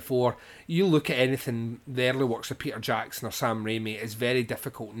said before, you look at anything, the early works of Peter Jackson or Sam Raimi, it's very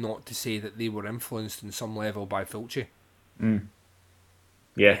difficult not to say that they were influenced in some level by Fulci.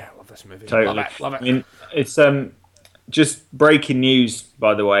 Yeah, I love this movie. Totally. Love it. I mean, it's just breaking news,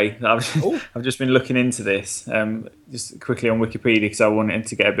 by the way. I've just been looking into this, just quickly on Wikipedia, because I wanted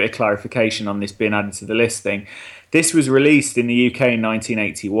to get a bit of clarification on this being added to the list thing. This was released in the UK in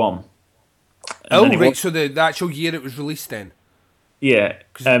 1981. Oh, right, so the actual year it was released then? Yeah,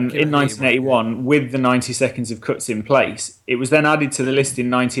 in 1981, with the 90 seconds of cuts in place, it was then added to the list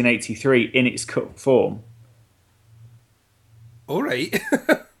in 1983 in its cut form. All right.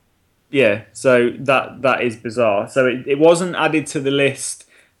 Yeah, so that is bizarre. So it wasn't added to the list.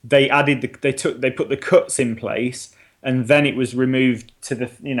 They put the cuts in place, and then it was removed to the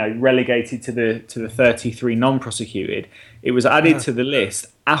relegated to the 33 non-prosecuted. It was added to the list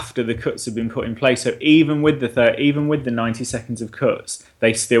after the cuts had been put in place. So even with the 90 seconds of cuts,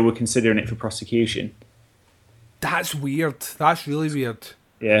 they still were considering it for prosecution. That's weird. That's really weird.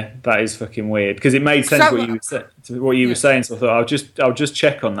 Yeah, that is fucking weird because it made sense what you were saying. So I thought I'll just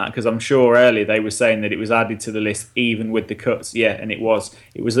check on that because I'm sure earlier they were saying that it was added to the list even with the cuts. Yeah, and it wasn't.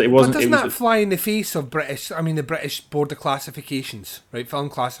 But doesn't that fly in the face of the British Board of Classifications, right? Film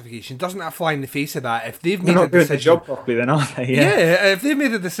classification. Doesn't that fly in the face of that? If they've made not doing the job properly, then are they? Yeah, if they've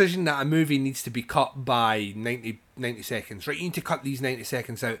made a decision that a movie needs to be cut by 90 seconds, right? You need to cut these 90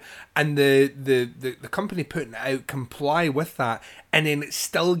 seconds out, and the company putting it out comply with that, and then it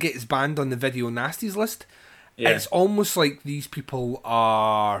still gets banned on the Video Nasties list. Yeah. It's almost like these people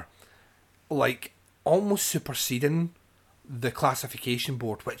are like almost superseding the classification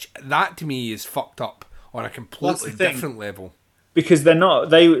board, which that to me is fucked up on a completely different level. Because they're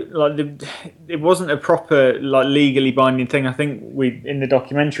not, it wasn't a proper legally binding thing. I think in the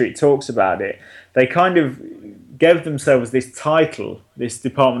documentary it talks about it. They kind of gave themselves this title, this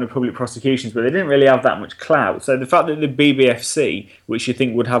Department of Public Prosecutions, but they didn't really have that much clout. So the fact that the BBFC, which you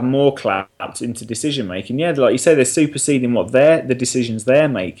think would have more clout into decision making, yeah, like you say, they're superseding the decisions they're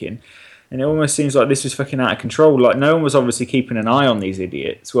making, and it almost seems like this was fucking out of control. Like no one was obviously keeping an eye on these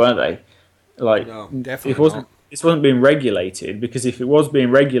idiots, were they? Like no, definitely not. This wasn't being regulated, because if it was being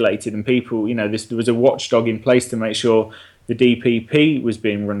regulated and people, there was a watchdog in place to make sure the DPP was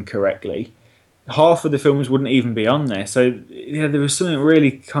being run correctly, half of the films wouldn't even be on there. So yeah, there was something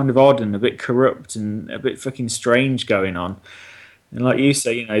really kind of odd and a bit corrupt and a bit fucking strange going on. And like you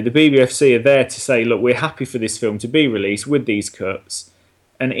say, the BBFC are there to say, look, we're happy for this film to be released with these cuts.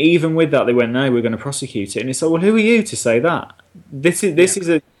 And even with that, they went, no, we're going to prosecute it. And it's like, well, who are you to say that? This is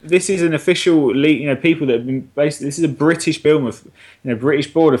an official, people that have been basically. This is a British film of,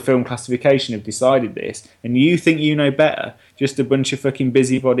 British Board of Film Classification have decided this, and you think you know better? Just a bunch of fucking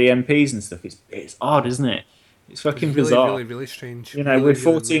busybody MPs and stuff. It's odd, isn't it? It's fucking bizarre. Really, really strange. We're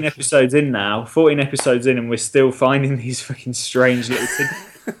 14 episodes in now, 14 episodes in, and we're still finding these fucking strange little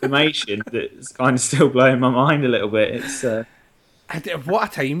information that's kind of still blowing my mind a little bit. It's. What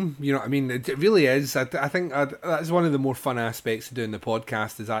a time, you know what I mean? It really is. I think that's one of the more fun aspects of doing the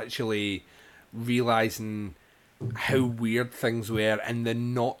podcast, is actually realising how weird things were in the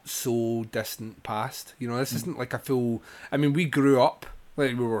not so distant past. This isn't like a full... I mean, we grew up,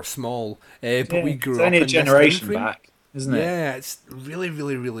 like we were small, but we grew up only in a generation back, isn't it? Yeah, it's really,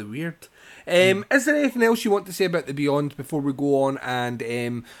 really, really weird. Is there anything else you want to say about The Beyond before we go on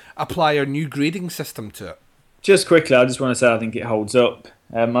and apply our new grading system to it? Just quickly, I just want to say I think it holds up.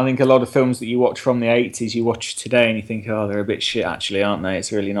 I think a lot of films that you watch from the 80s, you watch today and you think, oh, they're a bit shit actually, aren't they?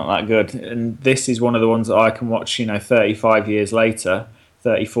 It's really not that good. And this is one of the ones that I can watch, 35 years later,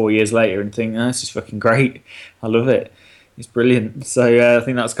 34 years later, and think, oh, this is fucking great. I love it. It's brilliant. So I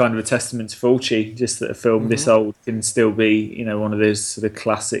think that's kind of a testament to Fulci, just that a film this old can still be, one of those sort of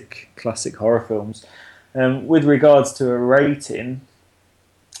classic horror films. With regards to a rating...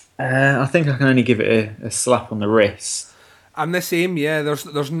 I think I can only give it a slap on the wrist. I'm the same, yeah.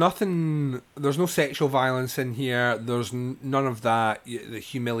 There's nothing. There's no sexual violence in here. There's none of that. The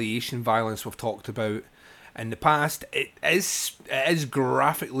humiliation violence we've talked about in the past. It is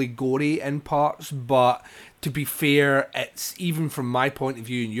graphically gory in parts, but to be fair, it's, even from my point of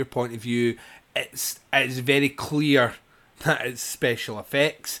view and your point of view, it's very clear that it's special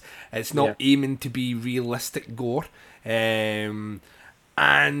effects. It's not aiming to be realistic gore.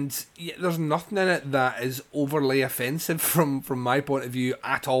 And there's nothing in it that is overly offensive from my point of view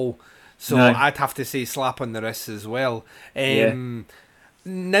at all. So no. I'd have to say slap on the wrist as well. Now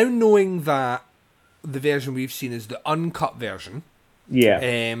knowing that the version we've seen is the uncut version,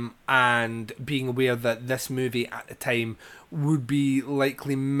 and being aware that this movie at the time would be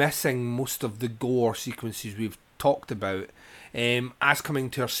likely missing most of the gore sequences we've talked about, as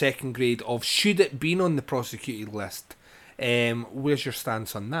coming to our second grade of should it been on the prosecuted list. Where's your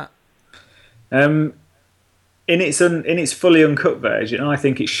stance on that? In its fully uncut version, I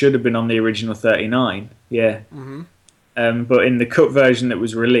think it should have been on the original 39. Yeah. Mm-hmm. But in the cut version that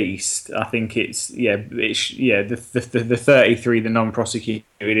was released, I think the 33, the non-prosecuted,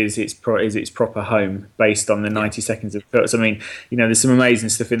 is its proper home based on the 90 seconds of cuts. I mean, there's some amazing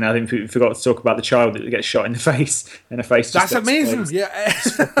stuff in there. I think we forgot to talk about the child that gets shot in the face, and the face. That's amazing. Yeah,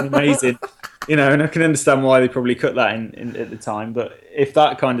 it's fucking amazing. And I can understand why they probably cut that in at the time. But if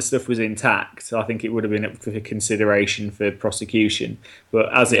that kind of stuff was intact, I think it would have been up for consideration for prosecution.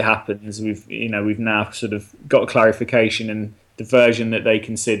 But as it happens, we've now sort of got clarification, and the version that they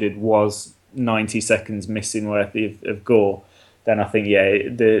considered was 90 seconds missing worth of gore. Then I think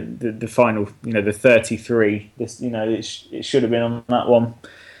the final, the 33, it should have been on that one.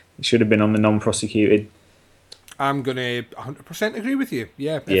 It should have been on the non-prosecuted. I'm gonna 100% agree with you.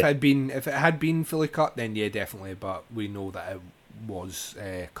 Yeah, if it had been fully cut, then yeah, definitely. But we know that it was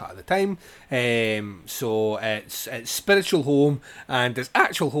cut at the time. So its spiritual home and its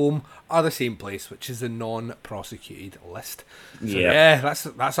actual home are the same place, which is the non-prosecuted list. So yeah,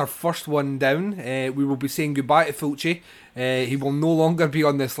 that's our first one down. We will be saying goodbye to Fulci. He will no longer be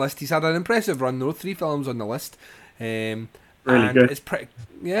on this list. He's had an impressive run though, 3 films on the list. Really good. It's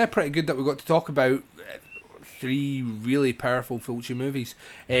pretty good that we got to talk about 3 really powerful Fulci movies.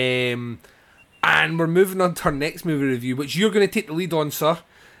 And we're moving on to our next movie review, which you're going to take the lead on, sir.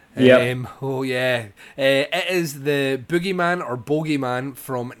 Yeah. It is The Boogeyman or Bogeyman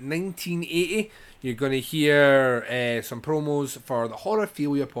from 1980. You're going to hear some promos for the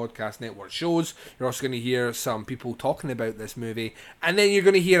Horrorphilia Podcast Network shows. You're also going to hear some people talking about this movie. And then you're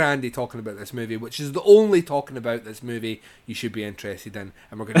going to hear Andy talking about this movie, which is the only talking about this movie you should be interested in.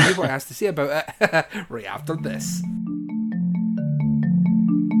 And we're going to hear what he has to say about it right after this.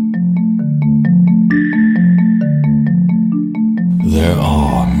 There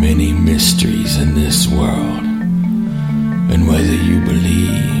are many mysteries in this world. And whether you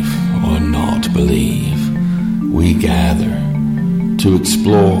believe or not believe, we gather to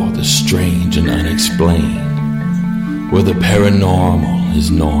explore the strange and unexplained, where the paranormal is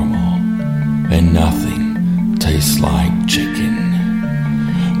normal and nothing tastes like chicken.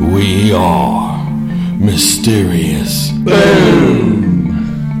 We are Mysterious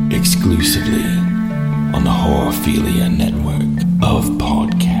Boom! Exclusively on the Horrorphilia Network of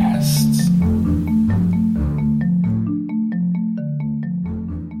podcasts.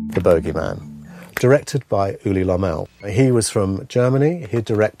 The Bogeyman, directed by Uli Lommel. He was from Germany. He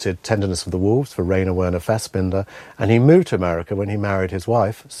directed Tenderness of the Wolves for Rainer Werner Fassbinder, and he moved to America when he married his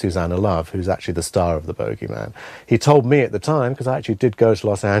wife, Susanna Love, who's actually the star of The Bogeyman. He told me at the time, because I actually did go to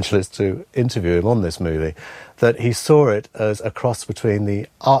Los Angeles to interview him on this movie, that he saw it as a cross between the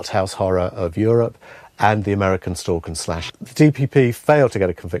art house horror of Europe and the American stalk and slash. The DPP failed to get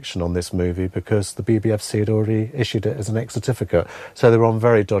a conviction on this movie because the BBFC had already issued it as an X certificate, so they were on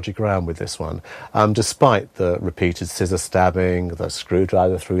very dodgy ground with this one. Despite the repeated scissor stabbing, the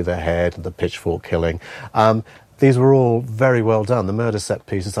screwdriver through the head, and the pitchfork killing, these were all very well done. The murder set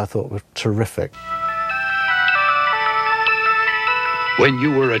pieces I thought were terrific. When you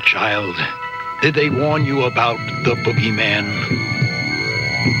were a child, did they warn you about the Boogeyman?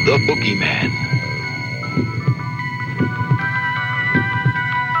 The Boogeyman.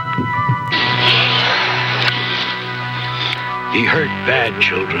 He hurt bad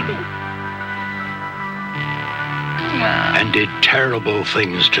children and did terrible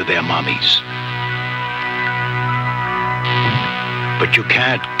things to their mommies. But you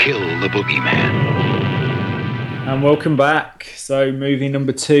can't kill the Boogeyman. And welcome back. So movie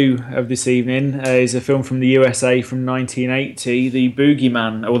number 2 of this evening is a film from the USA from 1980, The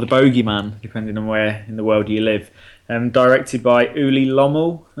Boogeyman, or The Bogeyman, depending on where in the world you live. Directed by Uli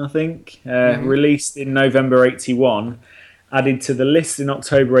Lommel, I think. Released in November 81. Added to the list in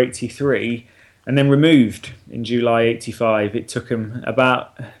October 83, and then removed in July 85. It took them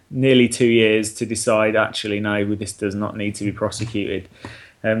about nearly 2 years to decide, actually, no, this does not need to be prosecuted.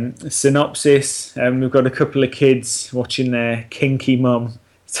 Synopsis, we've got a couple of kids watching their kinky mum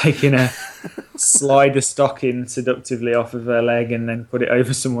taking a slider stocking seductively off of her leg and then put it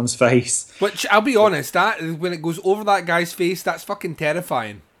over someone's face. Which, I'll be honest, that when it goes over that guy's face, that's fucking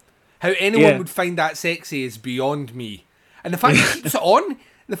terrifying. How anyone would find that sexy is beyond me. And the fact he keeps it on,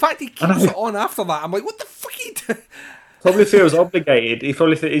 it on after that, I'm like, what the fuck are you doing? Probably feels obligated. He's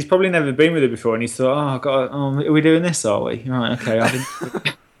probably never been with her before, and he's thought, are we doing this, are we? Right, okay. I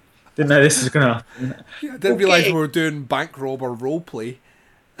didn't know this was going to happen. Yeah, I didn't realise we were doing bank robber roleplay.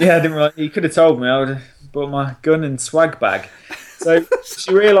 Yeah, I didn't realize. You could have told me. I would have brought my gun and swag bag. So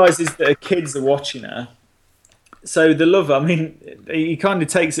she realises that her kids are watching her. So the lover, I mean, he kind of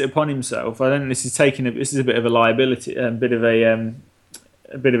takes it upon himself. I don't know. This is a bit of a liability, a bit of a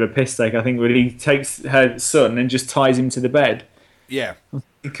a bit of a piss take, I think, when he takes her son and just ties him to the bed. Yeah.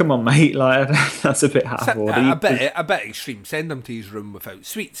 Come on, mate. Like, that's a bit half-ordered. A bit extreme. Send him to his room without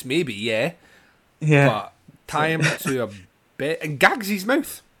sweets, maybe, yeah. Yeah. But tie him to a bed and gags his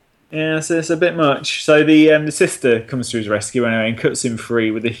mouth. Yeah, so it's a bit much. So the sister comes to his rescue anyway and cuts him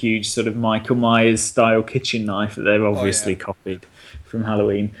free with a huge sort of Michael Myers style kitchen knife that they've obviously copied from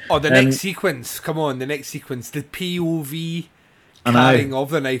Halloween. Oh, the next sequence! Come on, the next sequence. The POV carrying of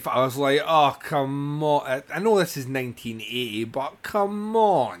the knife. I was like, oh, come on. I know this is 1980, but come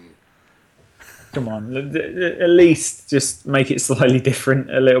on. Come on, at least just make it slightly different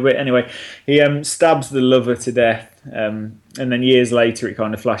a little bit. Anyway, he stabs the lover to death, and then years later it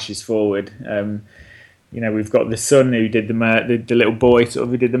kind of flashes forward. We've got the son who did the murder, the little boy sort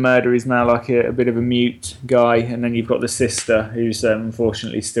of who did the murder is now like a bit of a mute guy, and then you've got the sister who's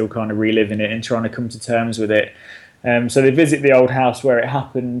unfortunately still kind of reliving it and trying to come to terms with it. So they visit the old house where it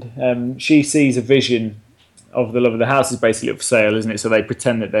happened. She sees a vision of the lover. The house is basically up for sale, isn't it? So they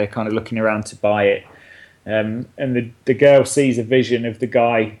pretend that they're kind of looking around to buy it. And the girl sees a vision of the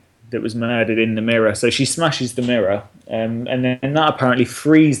guy that was murdered in the mirror. So she smashes the mirror, and then that apparently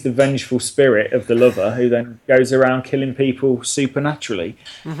frees the vengeful spirit of the lover, who then goes around killing people supernaturally.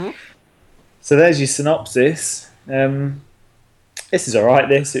 Mm-hmm. So there's your synopsis. This is all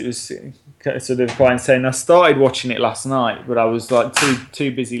right. It was sort of quite insane. I started watching it last night, but I was like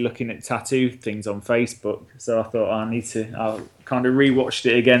too busy looking at tattoo things on Facebook. So I thought I'll kind of rewatched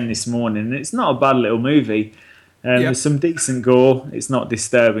it again this morning. And it's not a bad little movie. There's some decent gore. It's not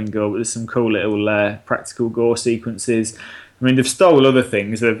disturbing gore, but there's some cool little practical gore sequences. I mean, they've stolen other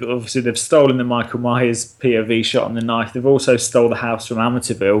things. They've stolen the Michael Myers POV shot on the knife. They've also stole the house from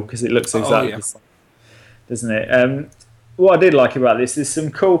Amityville because it looks exactly the same, doesn't it? What I did like about this, there's some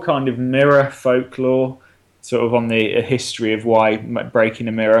cool kind of mirror folklore, sort of on the history of why breaking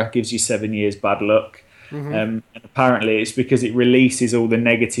a mirror gives you 7 years bad luck. Mm-hmm. And apparently it's because it releases all the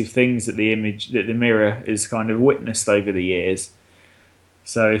negative things that the mirror has kind of witnessed over the years.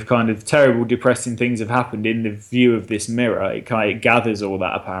 So if kind of terrible, depressing things have happened in the view of this mirror, it gathers all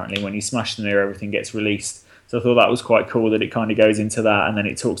that apparently. When you smash the mirror, everything gets released. So I thought that was quite cool that it kind of goes into that, and then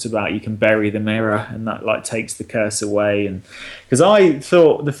it talks about you can bury the mirror, and that like takes the curse away. And because I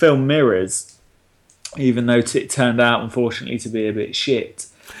thought the film Mirrors, even though it turned out unfortunately to be a bit shit,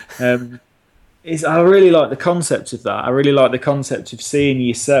 I really like the concept of that. I really like the concept of seeing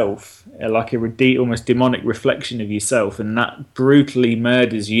yourself like a almost demonic reflection of yourself, and that brutally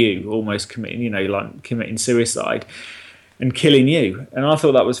murders you, almost committing suicide and killing you. And I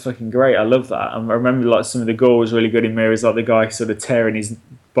thought that was fucking great. I love that. And I remember like some of the gore was really good in Mirrors, like the guy sort of tearing his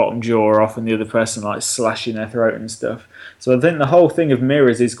bottom jaw off and the other person like slashing their throat and stuff. So I think the whole thing of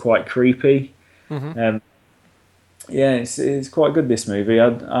Mirrors is quite creepy. Mm-hmm. It's quite good, this movie.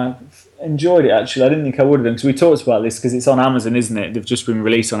 I enjoyed it actually. I didn't think I would have done, because we talked about this because it's on Amazon, isn't it? They've just been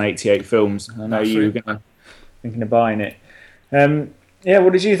released on 88 Films. I know you were thinking of buying it.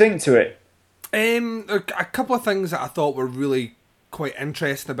 What did you think to it? A couple of things that I thought were really quite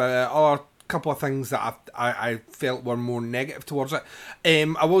interesting about it, or a couple of things that I felt were more negative towards it.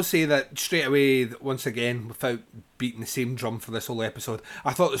 I will say that straight away, once again, without beating the same drum for this whole episode,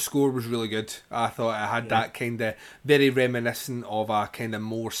 I thought the score was really good. I thought it had that kind of very reminiscent of a kind of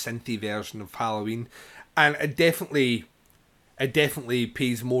more synthy version of Halloween, and it definitely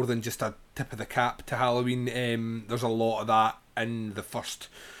pays more than just a tip of the cap to Halloween. There's a lot of that in the first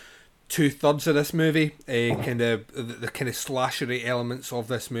 2/3 of this movie, the kind of slashery elements of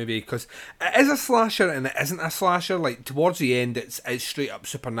this movie, because it is a slasher and it isn't a slasher. Like towards the end, it's straight up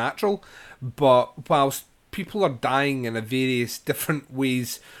supernatural, but whilst people are dying in a various different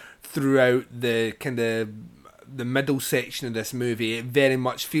ways throughout the kind of the middle section of this movie, it very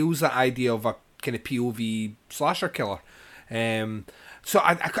much feels that idea of a kind of POV slasher killer. So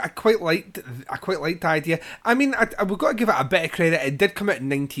I quite liked the idea. I mean, we've got to give it a bit of credit. It did come out in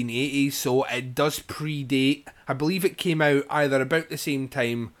 1980, so it does predate. I believe it came out either about the same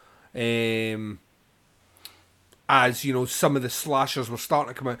time as, you know, some of the slashers were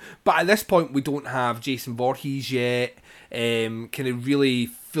starting to come out. But at this point, we don't have Jason Voorhees yet, kind of really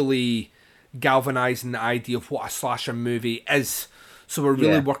fully galvanising the idea of what a slasher movie is. So we're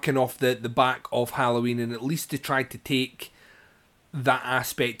really working off the back of Halloween, and at least they tried to take that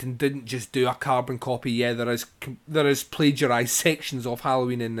aspect and didn't just do a carbon copy. Yeah, there is plagiarized sections of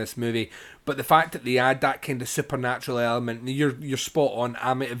Halloween in this movie, but the fact that they add that kind of supernatural element, you're spot on.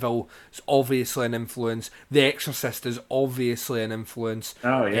 Amityville is obviously an influence. The Exorcist is obviously an influence.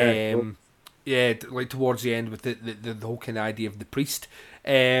 Oh yeah, cool. Yeah, like towards the end with the whole kind of idea of the priest.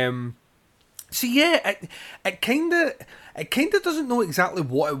 So yeah, it kind of doesn't know exactly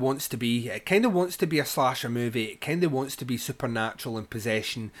what it wants to be. It kind of wants to be a slasher movie. It kind of wants to be supernatural and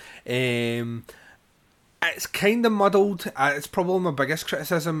possession. It's kind of muddled. It's probably my biggest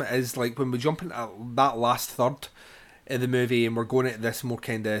criticism is like when we jump into that last third of the movie and we're going into this more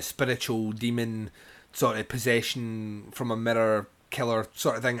kind of spiritual demon sort of possession from a mirror killer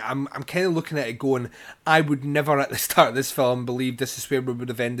sort of thing. I'm kind of looking at it going, I would never at the start of this film believe this is where we would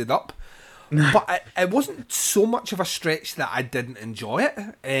have ended up. But it wasn't so much of a stretch that I didn't enjoy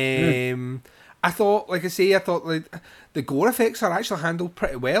it. I thought like the gore effects are actually handled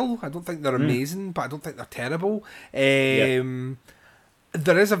pretty well. I don't think they're amazing, but I don't think they're terrible.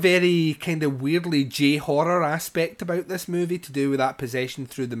 There is a very kind of weirdly J-horror aspect about this movie to do with that possession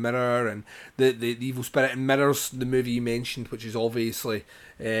through the mirror and the evil spirit. And Mirrors, the movie you mentioned, which is obviously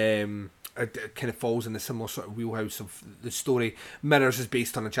it kind of falls in the similar sort of wheelhouse of the story. Mirrors is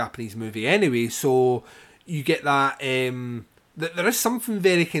based on a Japanese movie anyway, so you get that. There is something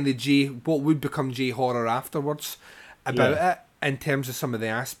very kind of what would become J-horror afterwards about it, in terms of some of the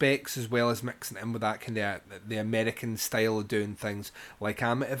aspects, as well as mixing it in with that kind of the American style of doing things like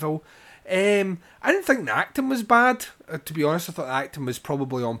Amityville. I didn't think the acting was bad, to be honest. I thought the acting was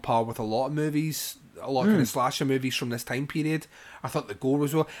probably on par with a lot of movies, a lot of kind of slasher movies from this time period. I thought the gore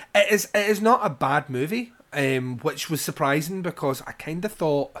was well. It is not a bad movie, which was surprising because I kind of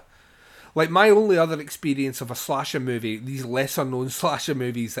thought, like, my only other experience of a slasher movie, these lesser known slasher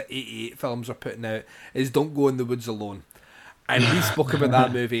movies that 88 films are putting out, is Don't Go in the Woods Alone. And we spoke about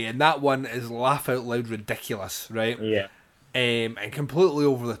that movie, and that one is laugh out loud ridiculous, right? Yeah. And completely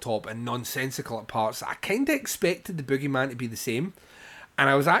over the top and nonsensical at parts. I kind of expected The Boogeyman to be the same, and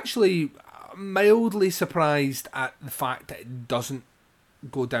I was actually mildly surprised at the fact that it doesn't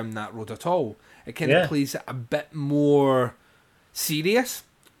go down that road at all. It kind of plays it a bit more serious,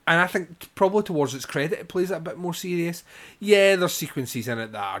 and I think probably towards its credit, it plays it a bit more serious. Yeah, there's sequences in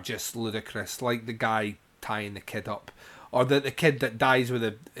it that are just ludicrous, like the guy tying the kid up. Or the kid that dies with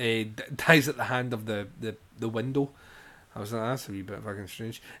dies at the hand of the window. I was like, that's a wee bit fucking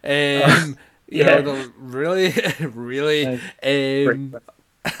strange. You know, really,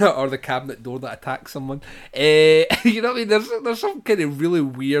 or the cabinet door that attacks someone. You know what I mean? There's some kind of really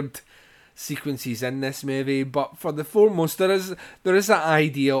weird sequences in this movie, but for the foremost, there is that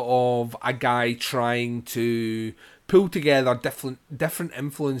idea of a guy trying to pull together different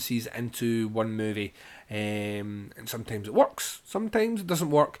influences into one movie. And sometimes it works, sometimes it doesn't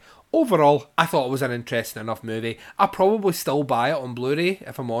work. Overall, I thought it was an interesting enough movie. I'll probably still buy it on Blu-ray,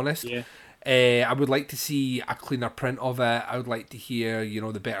 if I'm honest. Yeah. I would like to see a cleaner print of it. I would like to hear,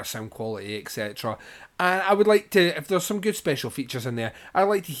 the better sound quality, etc. And I would like to, if there's some good special features in there, I'd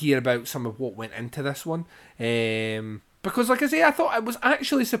like to hear about some of what went into this one. Because, like I say, I thought it was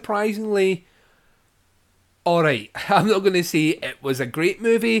actually surprisingly alright. I'm not going to say it was a great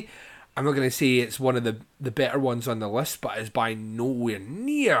movie. I'm not going to say it's one of the better ones on the list, but it's by nowhere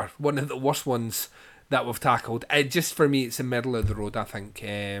near one of the worst ones that we've tackled. Just for me, it's the middle of the road, I think.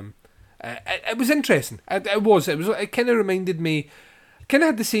 It was interesting. It kind of reminded me, kind of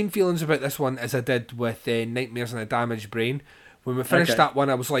had the same feelings about this one as I did with Nightmares on a Damaged Brain. When we finished that one,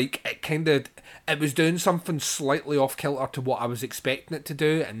 I was like, it was doing something slightly off kilter to what I was expecting it to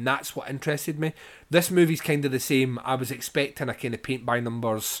do, and that's what interested me. This movie's kind of the same. I was expecting a kind of paint by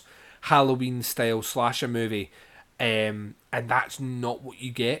numbers Halloween style slasher movie, and that's not what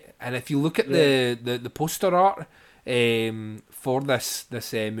you get. And if you look at the poster art for this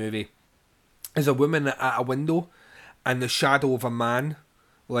movie, is a woman at a window and the shadow of a man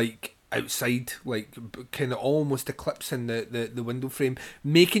like outside, like kind of almost eclipsing the window frame,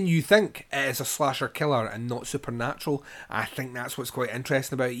 making you think it is a slasher killer and not supernatural. I think that's what's quite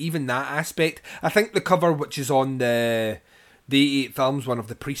interesting about it. Even that aspect. I think the cover, which is on the 88 Films one of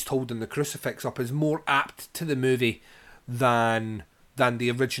the priest holding the crucifix up, is more apt to the movie than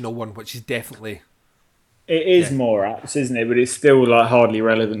the original one, which is definitely... It is more apt, isn't it? But it's still like hardly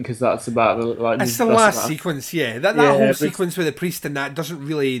relevant because that's about it's the last sequence, yeah. That whole sequence with the priest and that doesn't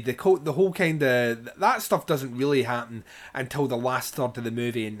really the whole kind of that stuff doesn't really happen until the last third of the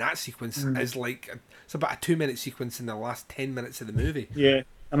movie, and that sequence is like it's about a 2-minute sequence in the last 10 minutes of the movie. Yeah.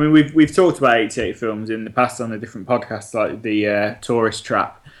 I mean, we've talked about 88 films in the past on a different podcast, like the Tourist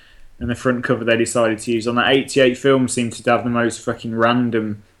Trap, and the front cover they decided to use on that 88 film seemed to have the most fucking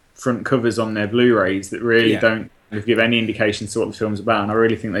random front covers on their Blu-rays that really don't give any indication to what the film's about, and I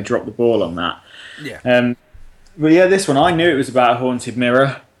really think they dropped the ball on that. Yeah. But yeah, this one, I knew it was about a haunted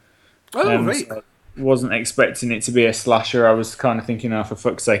mirror. Oh, right. So I wasn't expecting it to be a slasher. I was kind of thinking, oh, for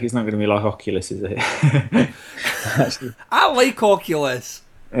fuck's sake, it's not going to be like Oculus, is it? I like Oculus.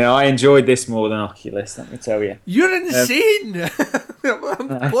 Yeah, I enjoyed this more than Oculus, let me tell you. You're insane! I'm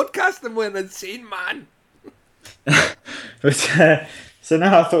podcasting with an insane man. But so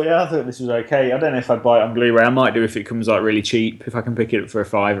now I thought this was okay. I don't know if I'd buy it on Blu-ray. I might do if it comes like really cheap. If I can pick it up for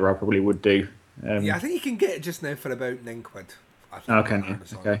 $5, I probably would do. Yeah, I think you can get it just now for about £9. Oh, can you?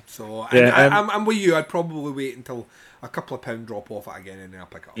 Okay. So yeah, I'm with you. I'd probably wait until a couple of pound drop off it again, and then I'll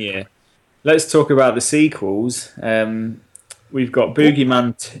pick it up. Yeah. Let's talk about the sequels. We've got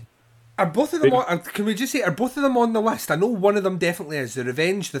Boogeyman. Are both of them on? Can we just say, are both of them on the list? I know one of them definitely is. The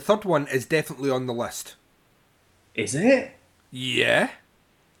Revenge. The third one is definitely on the list. Is it? Yeah.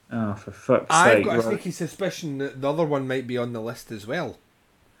 Oh, for fuck's I've sake! got a sneaky suspicion that the other one might be on the list as well.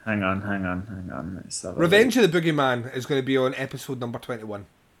 Hang on. Let's have a Revenge of the Boogeyman is going to be on episode number 21.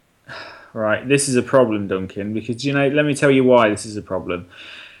 Right, this is a problem, Duncan, because, let me tell you why this is a problem.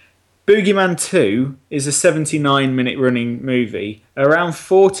 Boogeyman 2 is a 79-minute running movie. Around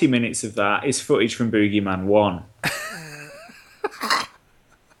 40 minutes of that is footage from Boogeyman 1.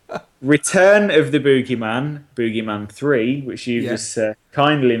 Return of the Boogeyman, Boogeyman 3, which you just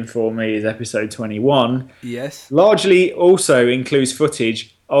kindly informed me is episode 21. Yes. Largely also includes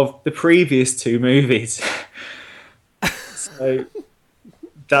footage of the previous 2 movies. So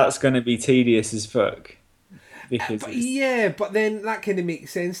that's going to be tedious as fuck. Because but then that kind of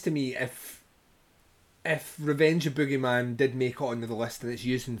makes sense to me if Revenge of Boogeyman did make it onto the list and it's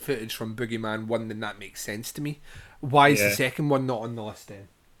using footage from Boogeyman 1, then that makes sense to me. Why is the second one not on the list then?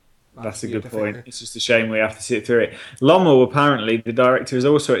 That's a good point. It's just a shame we have to sit through it. Lommel, apparently, the director, has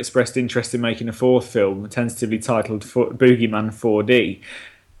also expressed interest in making a fourth film, tentatively titled Boogeyman 4D.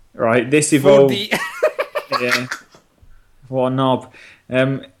 Right, this evolved... 4D. Yeah. What a knob.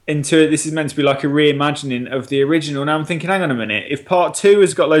 This is meant to be like a reimagining of the original. Now I'm thinking, hang on a minute. If part 2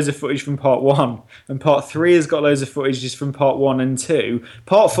 has got loads of footage from part 1 and part 3 has got loads of footage just from part 1 and 2,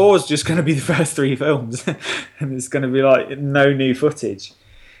 part 4 is just going to be the first 3 films. And it's going to be like no new footage.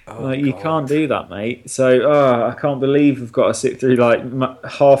 You can't do that, mate. So I can't believe we've got to sit through like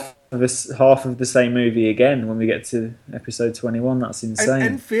half of the same movie again when we get to episode 21. That's insane.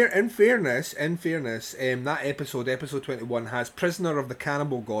 In fairness, that episode 21 has Prisoner of the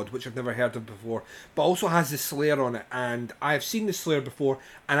Cannibal God, which I've never heard of before, but also has the Slayer on it, and I've seen the Slayer before,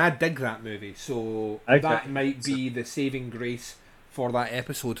 and I dig that movie. So that might be the saving grace for that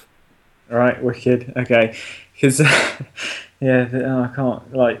episode. All right, wicked. Okay, because I can't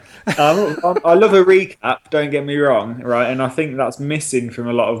I love a recap. Don't get me wrong, right? And I think that's missing from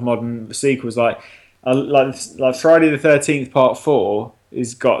a lot of modern sequels. Like Friday the 13th Part 4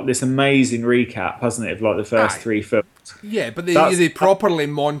 has got this amazing recap, hasn't it? Of like the first 3 films. Yeah, but they properly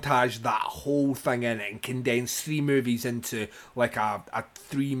montage that whole thing in it and condense 3 movies into like a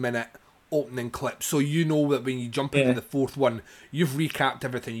 3-minute opening clip, so you know that when you jump into the 4th one, you've recapped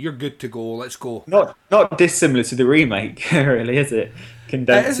everything. You're good to go. Let's go. Not dissimilar to the remake, really, is it?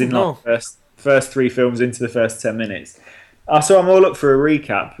 Condensing first 3 films into the first 10 minutes. So I'm all up for a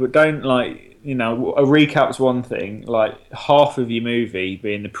recap, but don't a recap's one thing. Like half of your movie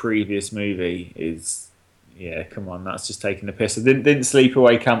being the previous movie is, come on, that's just taking the piss. Didn't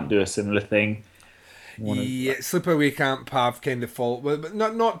Sleepaway Camp do a similar thing? Sleepaway Camp have kind of fault, but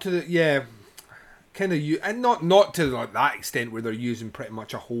not to the kind of and not to like that extent where they're using pretty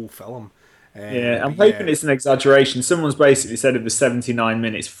much a whole film. I'm hoping it's an exaggeration. Someone's basically said of the 79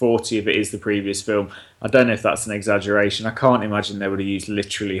 minutes, 40 of it is the previous film. I don't know if that's an exaggeration. I can't imagine they would have used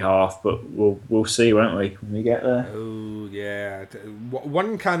literally half, but we'll see, won't we, when we get there? Oh yeah,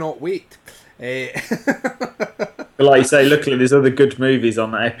 one cannot wait. But like you say, luckily there's other good movies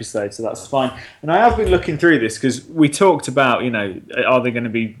on that episode, so that's fine. And I have been looking through this because we talked about, are there going to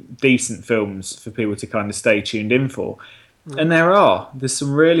be decent films for people to kind of stay tuned in for? And there's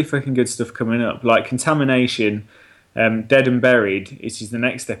some really fucking good stuff coming up, like Contamination, Dead and Buried, which is the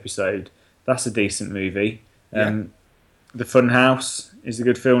next episode. That's a decent movie. The Funhouse is a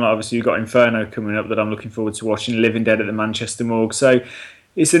good film. Like, obviously you've got Inferno coming up that I'm looking forward to watching, Living Dead at the Manchester Morgue. So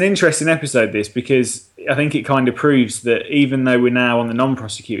it's an interesting episode, this, because I think it kind of proves that even though we're now on the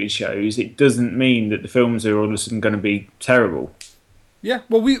non-prosecuted shows, it doesn't mean that the films are all of a sudden going to be terrible. Yeah,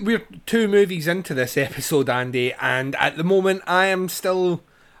 well, we're 2 movies into this episode, Andy, and at the moment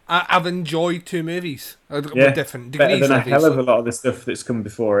I've enjoyed 2 movies with different degrees. Better than a hell of a lot of the stuff that's come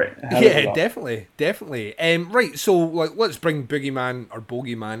before it. Definitely. Right, so let's bring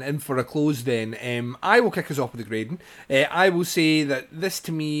Bogeyman in for a close then. I will kick us off with the grading. I will say that this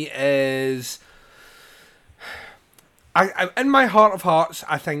to me is... I in my heart of hearts,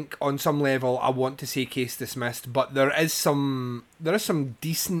 I think on some level I want to say case dismissed, but there is some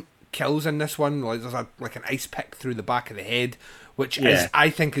decent kills in this one. Like there's an ice pick through the back of the head, which is, I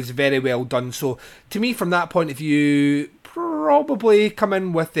think, is very well done. So to me, from that point of view, probably come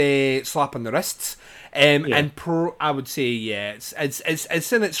in with a slap on the wrists. And I would say, it's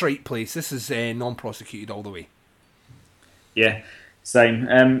in its right place. This is non-prosecuted all the way. Yeah, same.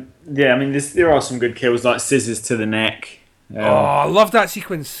 I mean, there are some good kills, like scissors to the neck. I love that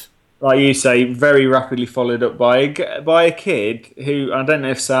sequence. Like you say, very rapidly followed up by a kid who, I don't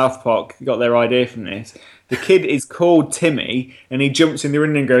know if South Park got their idea from this. The kid is called Timmy, and he jumps in the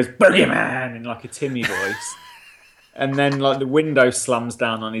window and goes, "Boogeyman!" in like a Timmy voice. And then, like, the window slams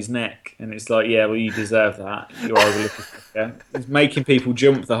down on his neck, and it's like, yeah, well, you deserve that. You're overlooking. Yeah, he's making people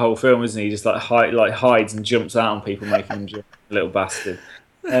jump the whole film, isn't he? He just hides and jumps out on people, making them jump. Little bastard.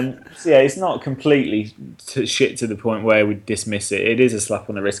 So yeah, it's not completely shit to the point where we dismiss it. It is a slap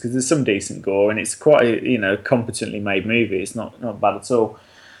on the wrist because there's some decent gore, and it's quite a competently made movie. It's not bad at all.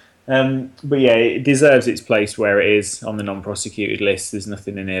 But yeah, it deserves its place where it is on the non-prosecuted list. There's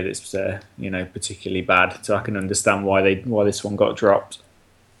nothing in here that's particularly bad, so I can understand why this one got dropped.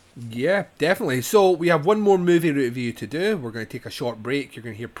 Yeah, definitely. So we have one more movie review to do. We're going to take a short break. You're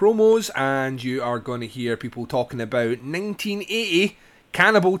going to hear promos, and you are going to hear people talking about 1980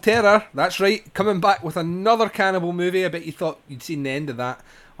 Cannibal Terror. That's right, coming back with another cannibal movie. I bet you thought you'd seen the end of that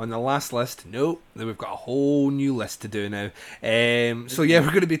on the last list. Nope, we've got a whole new list to do now. So yeah, we're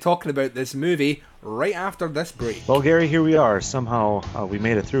going to be talking about this movie right after this break. Well, Gary, here we are. Somehow we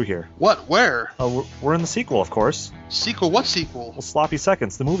made it through here. What? Where? We're in the sequel, of course. Sequel? What sequel? Well, Sloppy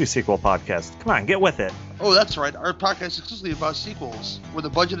Seconds, the movie sequel podcast. Come on, get with it. Oh, that's right. Our podcast is exclusively about sequels, where the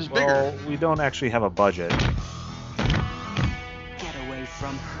budget is bigger. Well, we don't actually have a budget. Get away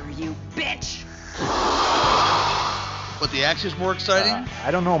from her, you bitch! But the action's more exciting?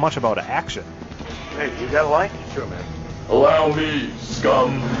 I don't know much about action. Hey, you got a line? Sure, man. Allow me,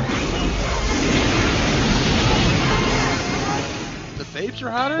 scum. The babes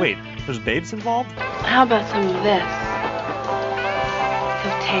are hotter? Wait, there's babes involved? How about some of this? So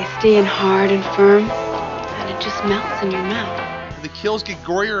tasty and hard and firm that it just melts in your mouth. Do the kills get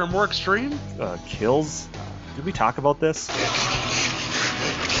gorier and more extreme? Kills? Did we talk about this?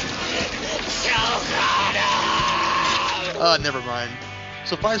 Never mind.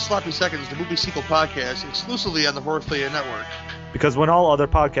 So find Sloppy Seconds, the movie sequel podcast, exclusively on the Horrorphilia Network. Because when all other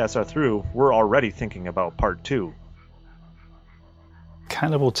podcasts are through, we're already thinking about part 2.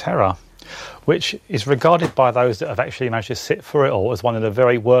 Cannibal Terror, which is regarded by those that have actually managed to sit through it all as one of the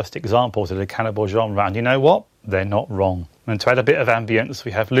very worst examples of the cannibal genre. And you know what? They're not wrong. And to add a bit of ambience,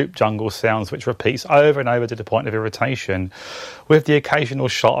 we have loop jungle sounds which repeats over and over to the point of irritation, with the occasional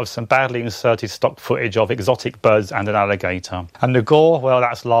shot of some badly inserted stock footage of exotic birds and an alligator. And the gore, well,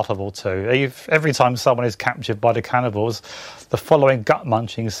 that's laughable too. Every time someone is captured by the cannibals, the following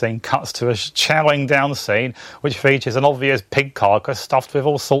gut-munching scene cuts to a chowing down scene, which features an obvious pig carcass stuffed with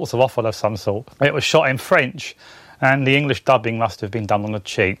all sorts of offal of some sort. It was shot in French, and the English dubbing must have been done on the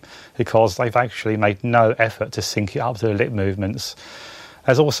cheap, because they've actually made no effort to sync it up to the lip movements.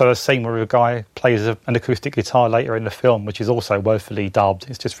 There's also a scene where a guy plays an acoustic guitar later in the film, which is also woefully dubbed.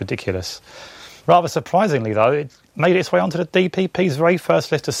 It's just ridiculous. Rather surprisingly, though, it made its way onto the DPP's very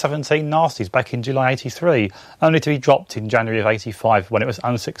first list of 17 nasties back in July 83, only to be dropped in January of 85 when it was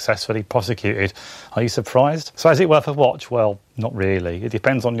unsuccessfully prosecuted. Are you surprised? So is it worth a watch? Well, not really. It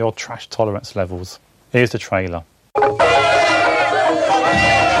depends on your trash tolerance levels. Here's the trailer.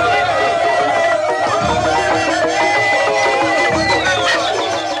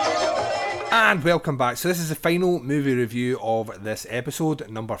 And welcome back. So this is the final movie review of this episode,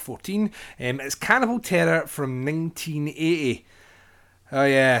 number 14. It's Cannibal Terror from 1980. Oh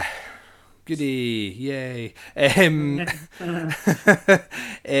yeah, goody, yay.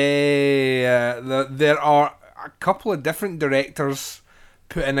 There are a couple of different directors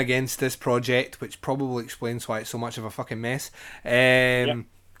put in against this project, which probably explains why it's so much of a fucking mess. And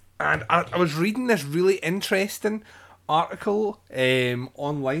I was reading this really interesting article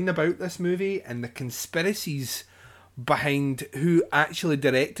online about this movie and the conspiracies behind who actually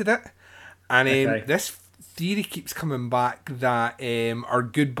directed it. And this theory keeps coming back that our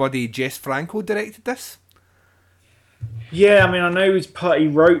good buddy Jess Franco directed this. Yeah, I mean, I know he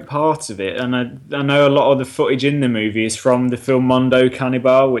wrote part of it, and I know a lot of the footage in the movie is from the film Mondo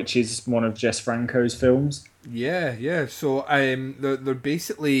Cannibal, which is one of Jess Franco's films. Yeah. So they're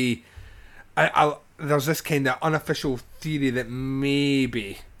basically, there's this kind of unofficial theory that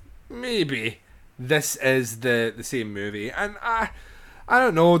maybe this is the same movie, and I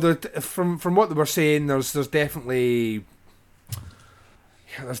don't know. From what they were saying, there's definitely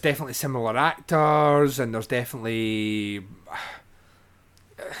similar actors, and there's definitely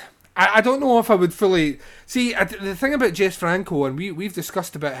I don't know if I would fully see the thing about Jess Franco, and we've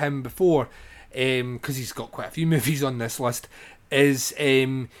discussed about him before, because he's got quite a few movies on this list. Is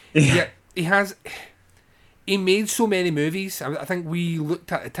he made so many movies. I think we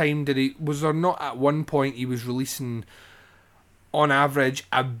looked at the time that was there not at one point he was releasing on average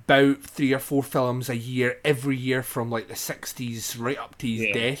about 3 or 4 films a year every year from like the 60s right up to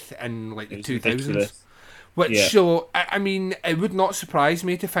his death in like the 2000s. Ridiculous. Which, so, I mean, it would not surprise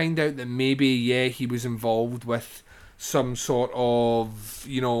me to find out that maybe, he was involved with some sort of,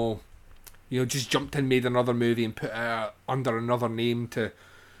 just jumped in, made another movie and put it under another name to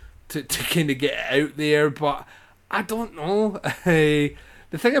kind of get it out there. But I don't know. The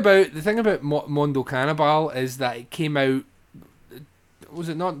thing about Mondo Cannibal is that it came out, was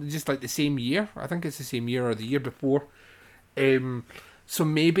it not just like the same year? I think it's the same year or the year before. So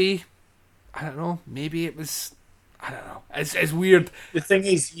maybe... I don't know. Maybe it was. I don't know. It's weird. The thing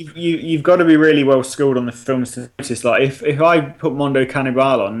is, you've got to be really well skilled on the films to notice. Like if I put Mondo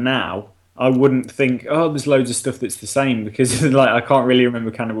Cannibal on now, I wouldn't think, oh, there's loads of stuff that's the same, because like I can't really remember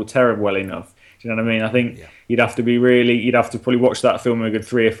Cannibal Terror well enough. Do you know what I mean? I think you'd have to probably watch that film a good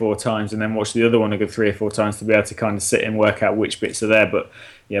 3 or 4 times, and then watch the other one a good 3 or 4 times to be able to kind of sit and work out which bits are there. But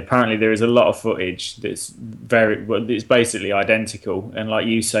yeah, apparently there is a lot of footage that's it's basically identical, and like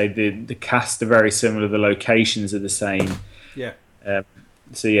you say, the cast are very similar, the locations are the same. Yeah.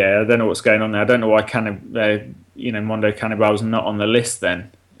 So yeah, I don't know what's going on there. I don't know why Mondo Cannibal's not on the list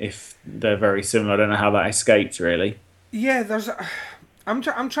then, if they're very similar. I don't know how that escaped really. Yeah, I'm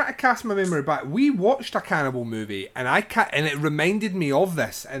trying to cast my memory back. We watched a cannibal movie, and and it reminded me of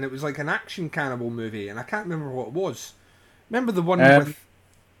this, and it was like an action cannibal movie, and I can't remember what it was. Remember the one with?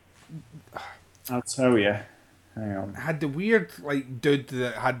 I'll tell you. Hang on. Had the weird like dude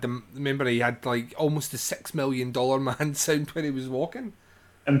that had the. Remember he had like almost a $6 million man sound when he was walking.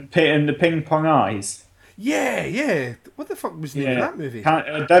 And the ping pong eyes. Yeah. What the fuck was the name of that movie?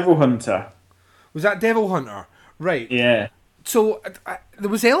 Devil Hunter. Was that Devil Hunter? Right. Yeah. So there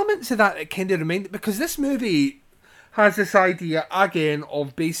was elements of that kind of reminded, because this movie has this idea again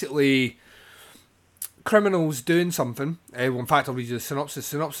of basically criminals doing something. Well, in fact, I'll read you the synopsis.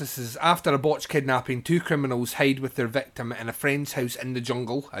 Synopsis is: after a botched kidnapping, 2 criminals hide with their victim in a friend's house in the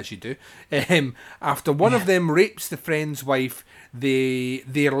jungle, as you do. After one of them rapes the friend's wife,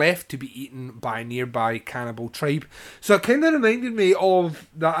 they're left to be eaten by a nearby cannibal tribe. So it kind of reminded me of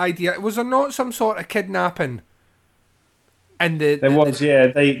that idea. Was there not some sort of kidnapping? And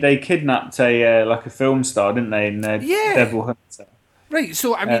they kidnapped a film star, didn't they? In Devil Hunter. Right.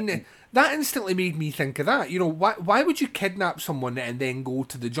 So I mean, that instantly made me think of that. Why would you kidnap someone and then go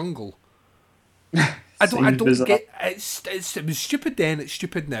to the jungle? I don't get it was stupid then. It's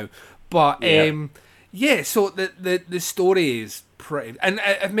stupid now. But so the story is pretty. And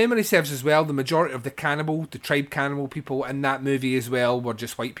if memory serves as well, the majority of the tribe cannibal people in that movie as well were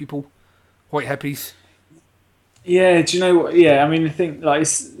just white people, white hippies. Yeah, do you know what? Yeah, I mean, I think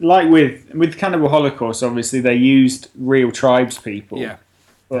it's like with Cannibal Holocaust, obviously they used real tribes people. Yeah.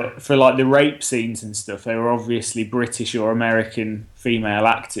 But for like the rape scenes and stuff, they were obviously British or American female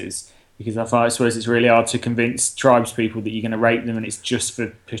actors, because I suppose it's really hard to convince tribes people that you're going to rape them and it's just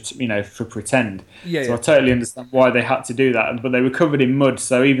for pretend. Yeah. So I totally understand why they had to do that, but they were covered in mud,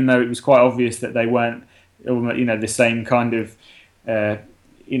 so even though it was quite obvious that they weren't, the same kind of.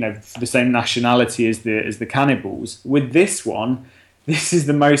 The same nationality as the cannibals. With this one, this is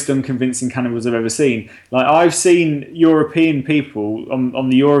the most unconvincing cannibals I've ever seen. Like, I've seen European people on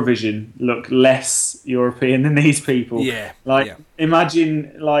the Eurovision look less European than these people. Yeah.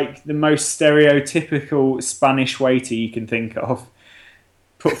 Imagine like the most stereotypical Spanish waiter you can think of.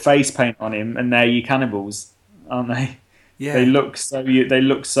 Put face paint on him, and they're your cannibals, aren't they? Yeah. They look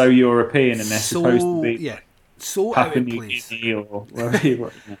so European, and they're supposed to be. Yeah. So Papua out of New place. Guinea or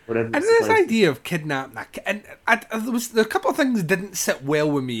whatever. And this idea of kidnapping, and there was a couple of things that didn't sit well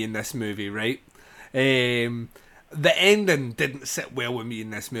with me in this movie, right? The ending didn't sit well with me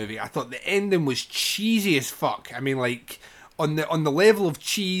in this movie. I thought the ending was cheesy as fuck. I mean, like on the level of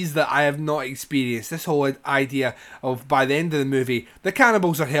cheese that I have not experienced. This whole idea of by the end of the movie, the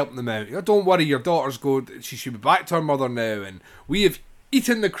cannibals are helping them out. Don't worry, your daughter's good. She should be back to her mother now, and we have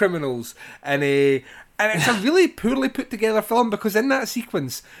eaten the criminals. And it's a really poorly put together film, because in that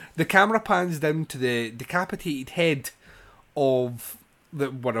sequence, the camera pans down to the decapitated head of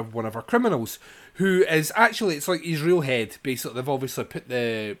one of our criminals, who is actually, it's like his real head. Basically, they've obviously put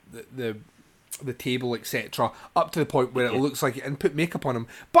the table, etc., up to the point where it looks like it, and put makeup on him.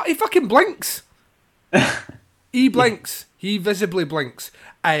 But he fucking blinks. He blinks. He visibly blinks.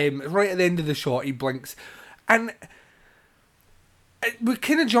 Right at the end of the shot, he blinks, and we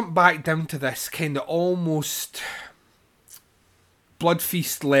kind of jump back down to this kind of almost blood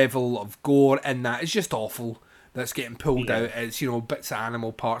feast level of gore, and that is just awful. That's getting pulled out. It's, bits of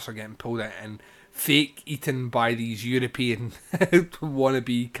animal parts are getting pulled out and fake eaten by these European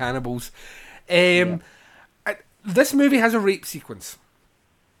wannabe cannibals. This movie has a rape sequence.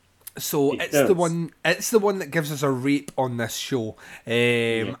 So it's the one that gives us a rape on this show.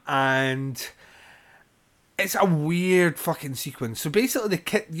 And it's a weird fucking sequence. So basically the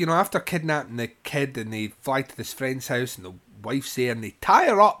kid, after kidnapping the kid, and they fly to this friend's house, and the wife's there, and they tie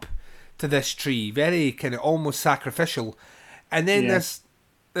her up to this tree, very kind of almost sacrificial, and then this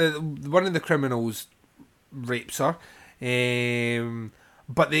one of the criminals rapes her,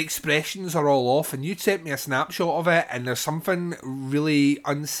 but the expressions are all off, and you sent me a snapshot of it, and there's something really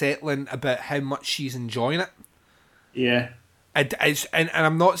unsettling about how much she's enjoying it. And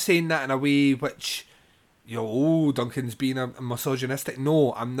I'm not saying that in a way which, Duncan's being a misogynistic.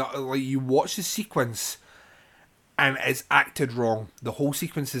 No, I'm not. Like, you watch the sequence and it's acted wrong. The whole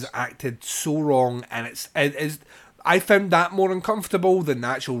sequence is acted so wrong, and it is. I found that more uncomfortable than the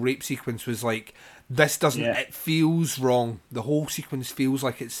actual rape sequence. Was like, this doesn't. It feels wrong. The whole sequence feels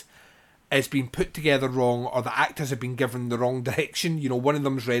like it's been put together wrong, or the actors have been given the wrong direction. One of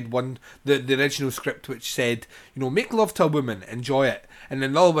them's read the original script which said, make love to a woman, enjoy it, and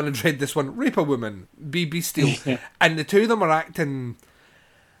then the other one had read this one, rape a woman, be bestial, and the two of them are acting.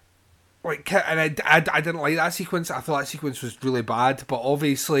 And I didn't like that sequence. I thought that sequence was really bad. But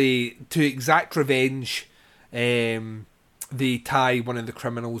obviously, to exact revenge, they tie one of the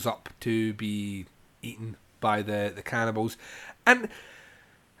criminals up to be eaten by the cannibals. And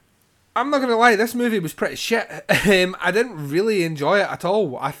I'm not going to lie, this movie was pretty shit. I didn't really enjoy it at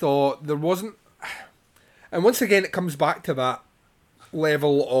all. I thought there wasn't... And once again, it comes back to that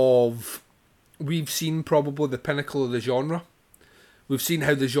level of... We've seen probably the pinnacle of the genre. We've seen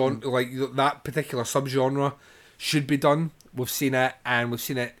how the genre, that particular subgenre should be done. We've seen it, and we've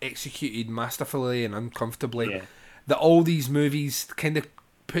seen it executed masterfully and uncomfortably. That all these movies, kind of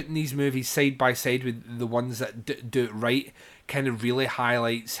putting these movies side by side with the ones that do it right, kind of really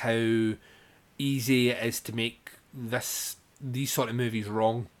highlights how easy it is to make these sort of movies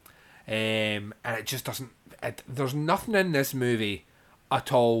wrong. And it just doesn't... there's nothing in this movie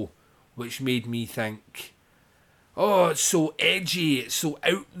at all which made me think... Oh, it's so edgy, it's so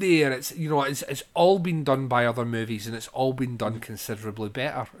out there, it's all been done by other movies, and it's all been done considerably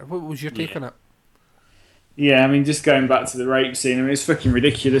better. What was your take on it? Yeah, I mean, just going back to the rape scene, I mean, it's fucking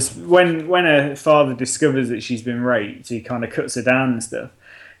ridiculous. When her father discovers that she's been raped, he kind of cuts her down and stuff.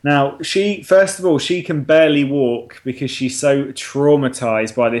 Now, first of all, she can barely walk because she's so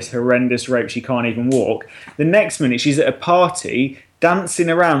traumatised by this horrendous rape she can't even walk. The next minute, she's at a party... dancing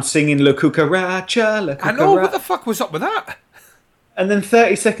around singing La Cucaracha, La Cucaracha. I know, what the fuck was up with that? And then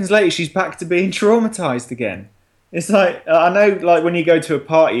 30 seconds later, she's back to being traumatised again. It's like, I know, like when you go to a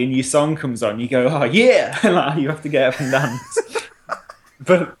party and your song comes on, you go, oh yeah, like, you have to get up and dance.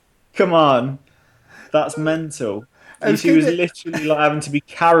 But come on, that's mental. And she was literally like having to be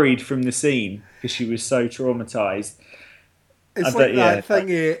carried from the scene because she was so traumatised. It's like that thing.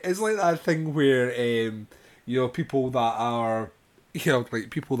 It's like that thing where people that are.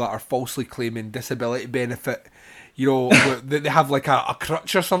 People that are falsely claiming disability benefit, they have like a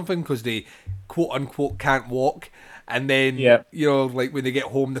crutch or something because they quote unquote can't walk, and then like when they get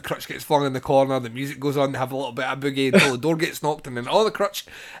home, the crutch gets flung in the corner, the music goes on, they have a little bit of boogie until the door gets knocked, and then the crutch.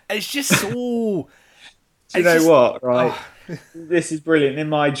 It's just so. Do you know what? Right, this is brilliant. In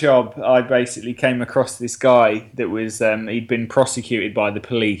my job, I basically came across this guy that was he'd been prosecuted by the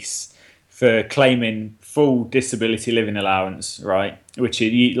police for claiming full disability living allowance, right? Which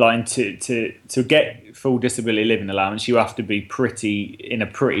you like to get full disability living allowance, you have to be in a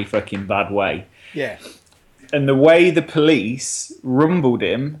pretty fucking bad way. Yeah. And the way the police rumbled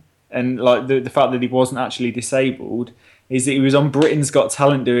him, and like the fact that he wasn't actually disabled, is that he was on Britain's Got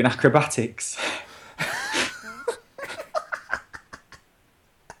Talent doing acrobatics.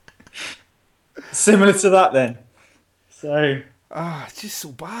 Similar to that, then. So. It's just so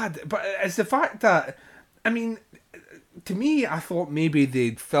bad. But it's the fact that, I mean, to me, I thought maybe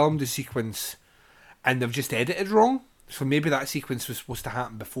they'd filmed the sequence and they've just edited wrong. So maybe that sequence was supposed to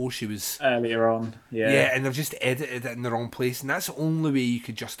happen before she was... earlier on, yeah. Yeah, and they've just edited it in the wrong place. And that's the only way you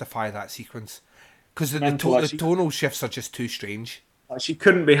could justify that sequence. Because the tonal shifts are just too strange. She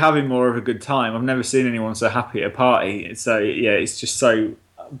couldn't be having more of a good time. I've never seen anyone so happy at a party. So, yeah, it's just so...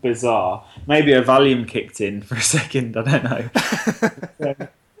 bizarre. Maybe a Valium kicked in for a second. I don't know.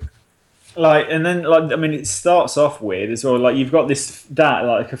 And then I mean, it starts off weird as well. Like you've got this dad,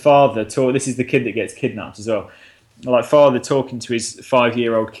 like a father. This is the kid that gets kidnapped as well. like father talking to his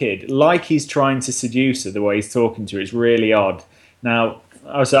 5-year-old kid, like he's trying to seduce her. The way he's talking to her, it's really odd. Now,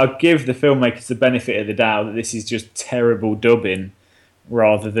 I'll give the filmmakers the benefit of the doubt that this is just terrible dubbing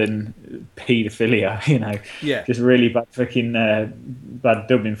rather than paedophilia. You know, just really bad fucking bad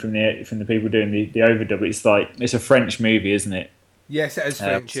dubbing from the people doing the overdub. It's like it's a French movie, isn't it? Yes, it is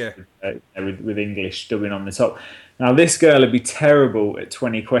French. With English dubbing on the top. Now, this girl would be terrible at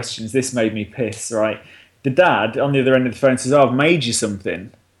 20 questions. This made me piss. Right, the dad on the other end of the phone says, "Oh, I've made you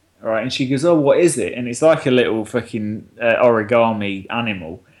something." All right, and she goes, "Oh, what is it?" And it's like a little fucking origami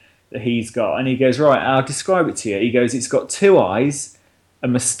animal that he's got. And he goes, "Right, I'll describe it to you." He goes, "It's got 2 eyes, a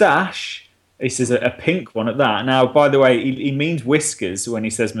moustache." He says a pink one at that. Now, by the way, he means whiskers when he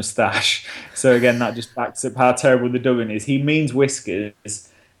says moustache. So again, that just backs up how terrible the dubbing is. He means whiskers.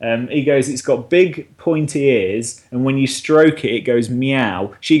 He goes, "It's got big pointy ears, and when you stroke it, it goes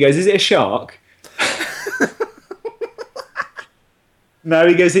meow." She goes, "Is it a shark?" No,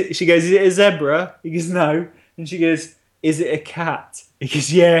 he goes. She goes, "Is it a zebra?" He goes, "No." And she goes, "Is it a cat?" He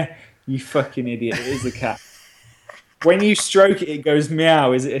goes, "Yeah, you fucking idiot. It is a cat." When you stroke it, it goes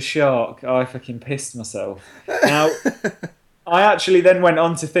meow. Is it a shark? Oh, I fucking pissed myself. Now, I actually then went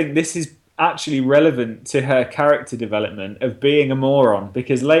on to think this is actually relevant to her character development of being a moron,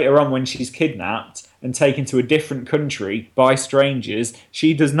 because later on when she's kidnapped and taken to a different country by strangers,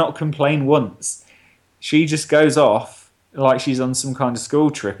 she does not complain once. She just goes off like she's on some kind of school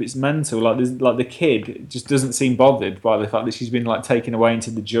trip. It's mental. Like the kid just doesn't seem bothered by the fact that she's been like taken away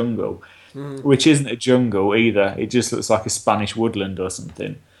into the jungle, which isn't a jungle either. It just looks like a Spanish woodland or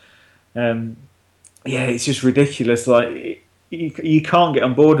something. Yeah, it's just ridiculous. Like you can't get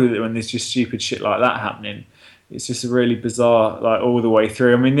on board with it when there's just stupid shit like that happening. It's just really bizarre, like all the way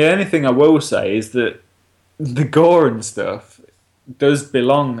through. I mean, the only thing I will say is that the gore and stuff does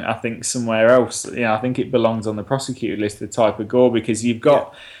belong, I think, somewhere else. I think it belongs on the prosecuted list, the type of gore, because you've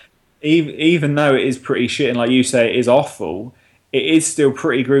got, even though it is pretty shit, and like you say, it is awful, it is still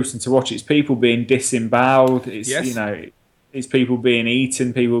pretty gruesome to watch. It's people being disemboweled. It's it's people being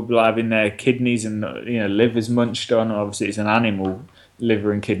eaten, people having their kidneys and livers munched on. Obviously, it's an animal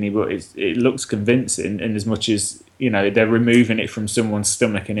liver and kidney, but it looks convincing. And as much as they're removing it from someone's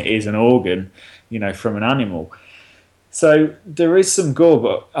stomach, and it is an organ, from an animal. So there is some gore,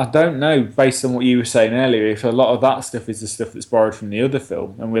 but I don't know, based on what you were saying earlier, if a lot of that stuff is the stuff that's borrowed from the other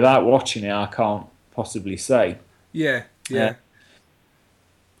film. And without watching it, I can't possibly say. Yeah.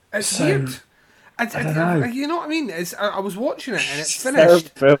 It's weird. I don't know. You know what I mean? I was watching it and it's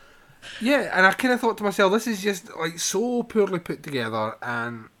finished. Yeah, and I kind of thought to myself, this is just like so poorly put together,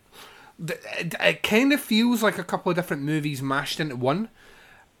 and it kind of feels like a couple of different movies mashed into one.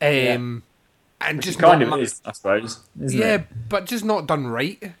 And which just kind of is, I suppose. Isn't it? But just not done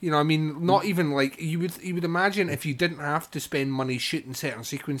right. I mean, not even like you would imagine if you didn't have to spend money shooting certain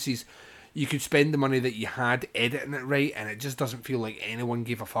sequences, you could spend the money that you had editing it right, and it just doesn't feel like anyone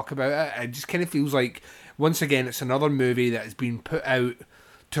gave a fuck about it. It just kind of feels like, once again, it's another movie that has been put out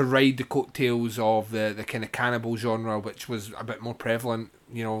to ride the coattails of the kind of cannibal genre, which was a bit more prevalent,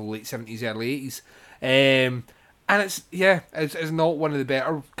 late 70s, early 80s. And it's not one of the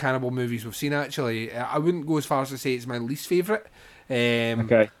better cannibal movies we've seen, actually. I wouldn't go as far as to say it's my least favourite.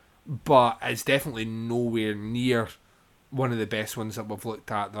 But it's definitely nowhere near one of the best ones that we've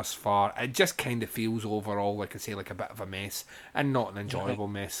looked at thus far. It just kind of feels overall, like I say, like a bit of a mess, and not an enjoyable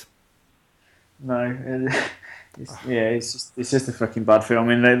mess. No, it's just a fucking bad film.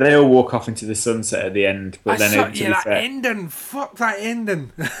 I mean, they all walk off into the sunset at the end, but ending, fuck that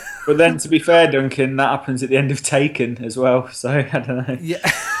ending. But then, to be fair, Duncan, that happens at the end of Taken as well. So I don't know.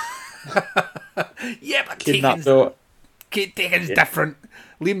 Yeah, but Taken's different.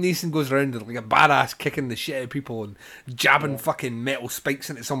 Liam Neeson goes around like a badass, kicking the shit out of people and jabbing fucking metal spikes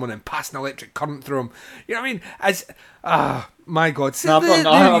into someone and passing electric current through them. You know what I mean? My God.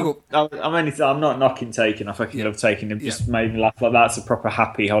 I'm not knocking Taken. I fucking love Taken. It just made me laugh. Like, that's a proper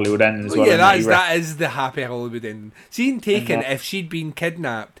happy Hollywood ending as well. Yeah, that is the happy Hollywood ending. Seeing Taken, if she'd been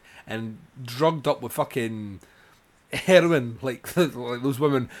kidnapped and drugged up with fucking heroin like those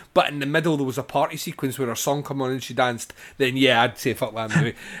women, but in the middle there was a party sequence where her song come on and she danced, then I'd say fuck that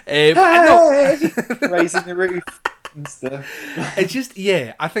movie. Raising the roof and stuff. It's just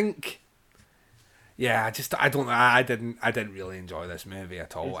I think I didn't really enjoy this movie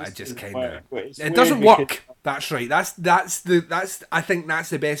at all. I just kind of it doesn't work. That's right. That's I think that's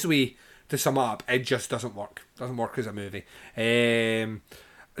the best way to sum it up. It just doesn't work. Doesn't work as a movie.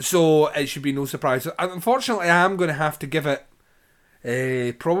 So it should be no surprise. Unfortunately, I am going to have to give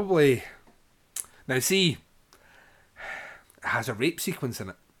it probably. Now, see, it has a rape sequence in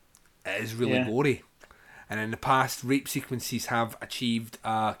it. It is really gory. and in the past, rape sequences have achieved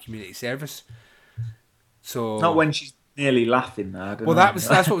community service. So not when she's nearly laughing there. Well, that's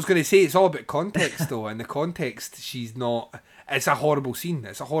what I was going to say. It's all about context, though. In the context, she's not. It's a horrible scene.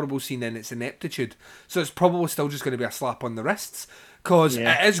 It's a horrible scene in its ineptitude. So it's probably still just going to be a slap on the wrists. Because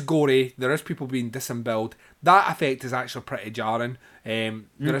it is gory, there is people being disemboweled. That effect is actually pretty jarring.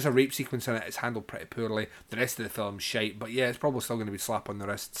 There is a rape sequence in it, it's handled pretty poorly. The rest of the film's shite, but yeah, it's probably still going to be slap on the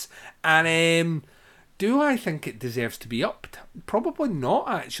wrists. And do I think it deserves to be upped? Probably not,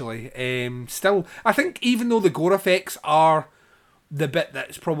 actually. Still, I think even though the gore effects are the bit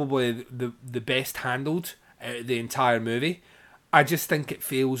that's probably the best handled out of the entire movie, I just think it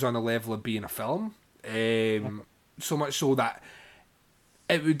fails on a level of being a film. So much so that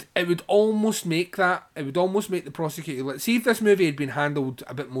it would almost make the prosecutor, let's see if this movie had been handled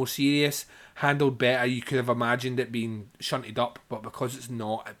a bit more serious, handled better, you could have imagined it being shunted up, but because it's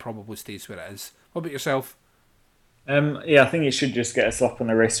not, it probably stays where it is. What about yourself? I think it should just get a slap on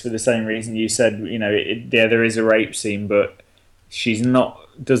the wrist for the same reason you said. There is a rape scene, but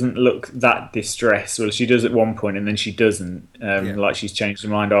doesn't look that distressed. Well, she does at one point, and then she doesn't. Like she's changed her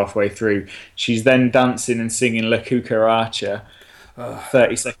mind halfway through. She's then dancing and singing La Cucaracha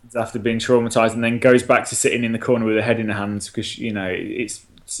 30 seconds after being traumatized, and then goes back to sitting in the corner with her head in her hands because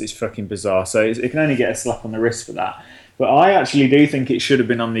it's fucking bizarre. So it can only get a slap on the wrist for that. But I actually do think it should have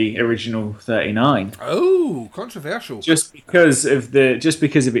been on the original 39. Oh, controversial. Just because of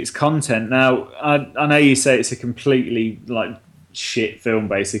its content. Now, I know you say it's a completely shit film,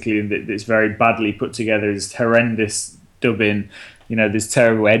 basically, and that it's very badly put together. There's horrendous dubbing. There's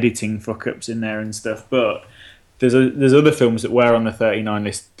terrible editing fuck-ups in there and stuff. But there's other films that were on the 39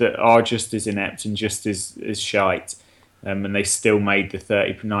 list that are just as inept and just as shite. And they still made the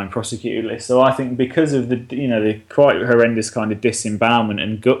 39 prosecuted list. So I think because of the quite horrendous kind of disembowelment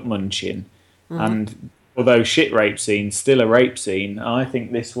and gut munching, and although shit rape scene, still a rape scene, I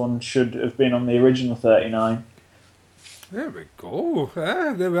think this one should have been on the original 39. There we go.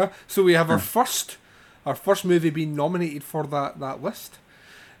 There we are. So we have our first movie being nominated for that list.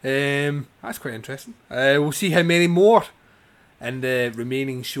 That's quite interesting. We'll see how many more and the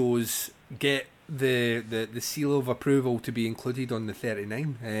remaining shows get the seal of approval to be included on the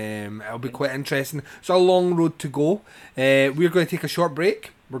 39. It'll be quite interesting. It's a long road to go. We're going to take a short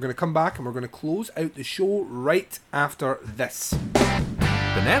break. We're going to come back and we're going to close out the show right after this.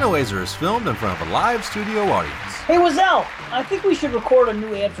 Banana Laser is filmed in front of a live studio audience. Hey, Wazell, I think we should record a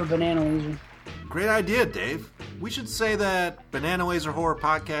new ad for Banana Laser. Great idea, Dave. We should say that Banana Laser Horror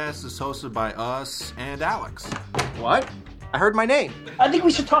Podcast is hosted by us and Alex. What? I heard my name. I think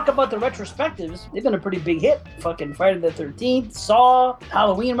we should talk about the retrospectives. They've been a pretty big hit. Fucking Friday the 13th, Saw,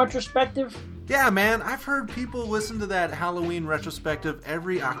 Halloween retrospective. Yeah, man, I've heard people listen to that Halloween retrospective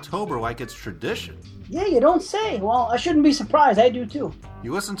every October like it's tradition. Yeah, you don't say. Well, I shouldn't be surprised. I do too.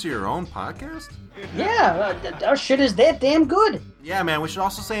 You listen to your own podcast? Yeah, our shit is that damn good. Yeah, man, we should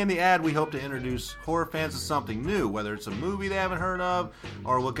also say in the ad we hope to introduce horror fans to something new, whether it's a movie they haven't heard of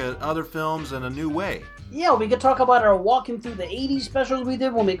or look at other films in a new way. Yeah, we could talk about our walking through the 80s specials we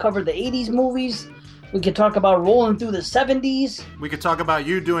did when we covered the 80s movies. We could talk about rolling through the 70s. We could talk about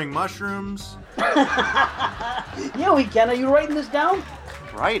you doing mushrooms. Yeah, we can. Are you writing this down?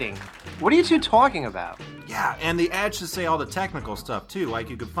 Writing? What are you two talking about? Yeah, and the ad should say all the technical stuff too, like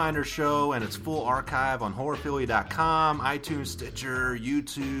you can find our show and its full archive on horrorphilly.com, iTunes, Stitcher,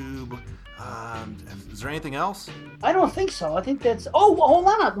 YouTube. Is there anything else? I don't think so. I think that's... Oh, hold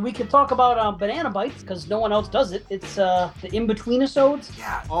on. We could talk about Banana Bites, because no one else does it. It's the in-between-isodes.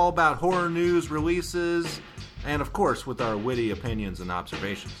 Yeah, all about horror news, releases, and of course with our witty opinions and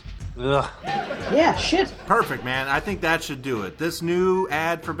observations. Ugh. Yeah, shit. Perfect, man. I think that should do it. This new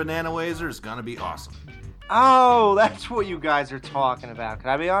ad for Banana Laser is gonna be awesome. Oh, that's what you guys are talking about. Can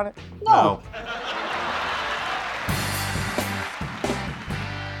I be on it? No.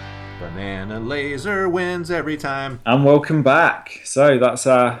 Banana Laser wins every time. And welcome back. So that's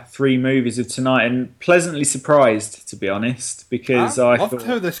our 3 movies of tonight, and pleasantly surprised, to be honest, because I loved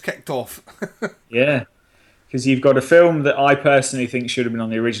how this kicked off. Yeah. Because you've got a film that I personally think should have been on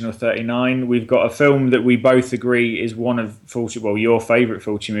the original 39. We've got a film that we both agree is one of Fulci, well, your favourite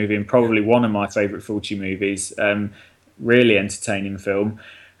Fulci movie, and probably one of my favourite Fulci movies. Really entertaining film.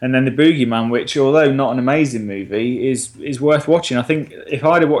 And then The Boogeyman, which, although not an amazing movie, is worth watching. I think if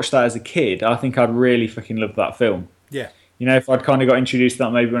I'd have watched that as a kid, I think I'd really fucking love that film. Yeah. You know, if I'd kind of got introduced to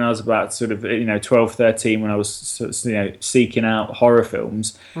that maybe when I was about sort of, 12, 13, when I was, seeking out horror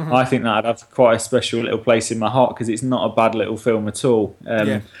films, I think that'd have quite a special little place in my heart because it's not a bad little film at all.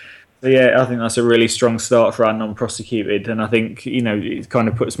 So yeah, I think that's a really strong start for our non-prosecuted, and I think it kind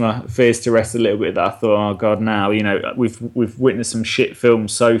of puts my fears to rest a little bit. That I thought, oh god, now we've witnessed some shit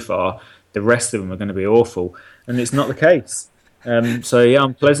films so far. The rest of them are going to be awful, and it's not the case. So yeah,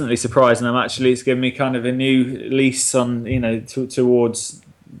 I'm pleasantly surprised, and it's given me kind of a new lease on towards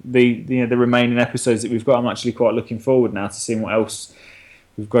the remaining episodes that we've got. I'm actually quite looking forward now to seeing what else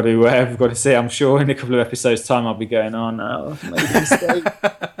we've got to see. I'm sure in a couple of episodes' time I'll be going on. Oh, made a mistake.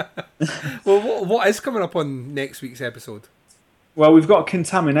 Well, what is coming up on next week's episode? Well, we've got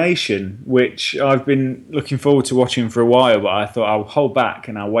Contamination, which I've been looking forward to watching for a while, but I thought I'll hold back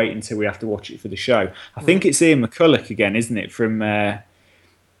and I'll wait until we have to watch it for the show. I think it's Ian McCulloch again, isn't it? From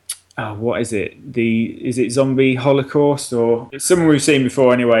what is it? Is it Zombie Holocaust, or it's someone we've seen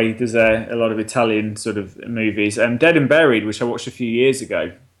before anyway? There's a lot of Italian sort of movies. Dead and Buried, which I watched a few years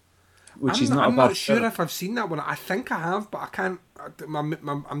ago, which is not a bad. I'm not sure if I've seen that one. I think I have, but I can't.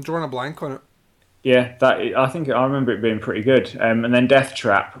 I'm drawing a blank on it. Yeah, I think I remember it being pretty good. And then Death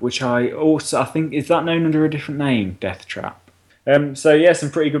Trap, which I think is that known under a different name, Death Trap. So yeah,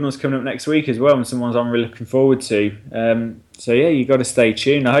 some pretty good ones coming up next week as well, and some ones I'm really looking forward to. So yeah, you got to stay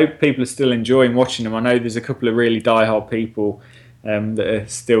tuned. I hope people are still enjoying watching them. I know there's a couple of really diehard people that are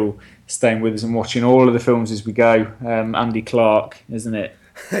still staying with us and watching all of the films as we go. Andy Clark, isn't it?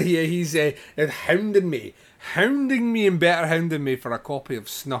 Yeah, he's hounding me and better hounding me for a copy of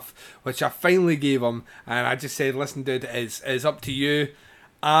Snuff, which I finally gave him, and I just said, listen dude, it's up to you.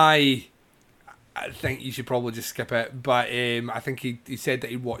 I think you should probably just skip it, but I think he said that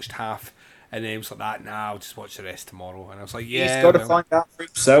he watched half, and then he was like, I'll just watch the rest tomorrow. And I was like, yeah, he's got to find out for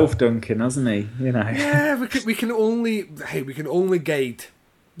himself, Duncan, hasn't he? Yeah, we can only guide.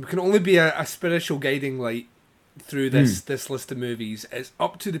 We can only be a spiritual guiding light through this list of movies. It's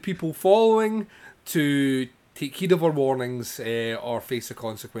up to the people following to take heed of our warnings or face the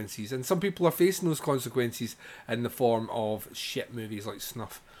consequences. And some people are facing those consequences in the form of shit movies like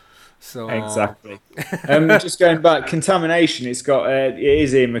Snuff. So exactly. Just going back, Contamination. It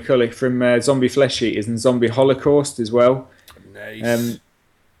is Ian McCulloch from Zombie Flesh Eaters and Zombie Holocaust as well. Nice.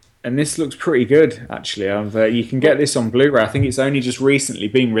 And this looks pretty good, actually. You can get this on Blu-ray. I think it's only just recently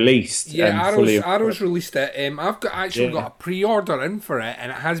been released. Yeah, Arrow's released it. I've got a pre-order in for it,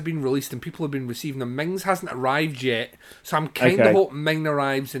 and it has been released, and people have been receiving them. Ming's hasn't arrived yet, so I'm kind of hoping Ming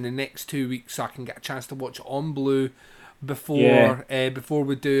arrives in the next 2 weeks, so I can get a chance to watch it on Blue before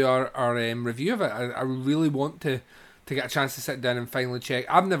we do our review of it. I really want to get a chance to sit down and finally check.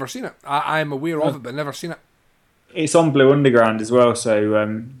 I've never seen it. I'm aware of it, but never seen it. It's on Blue Underground as well,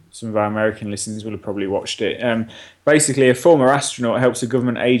 so some of our American listeners will have probably watched it. Basically, a former astronaut helps a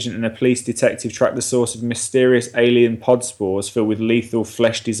government agent and a police detective track the source of mysterious alien pod spores filled with lethal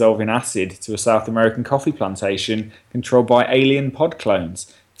flesh-dissolving acid to a South American coffee plantation controlled by alien pod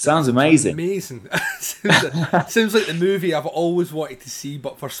clones. Sounds amazing. Amazing. Sounds like the movie I've always wanted to see,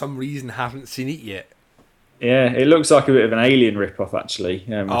 but for some reason haven't seen it yet. Yeah, it looks like a bit of an Alien rip-off, actually. Which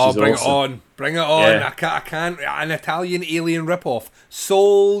is bring awesome. it on. Bring it on. Yeah. I can't. An Italian Alien rip-off.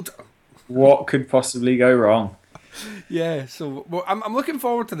 Sold. What could possibly go wrong? Yeah, so I'm looking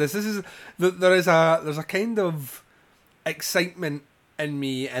forward to this. There's a kind of excitement in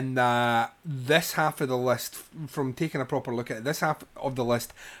me in that this half of the list, from taking a proper look at it, this half of the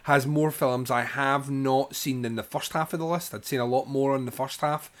list has more films I have not seen than the first half of the list. I'd seen a lot more on the first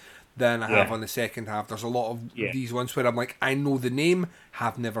half than I have on the second half. There's a lot of these ones where I'm like, I know the name,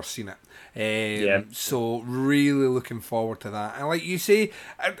 have never seen it. So really looking forward to that. And like you say,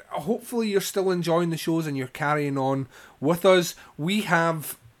 hopefully you're still enjoying the shows and you're carrying on with us. We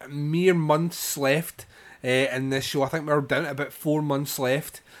have mere months left in this show. I think we're down to about 4 months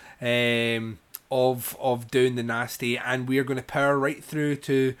left of doing the nasty, and we're going to power right through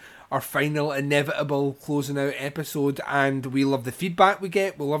to our final inevitable closing out episode. And we love the feedback we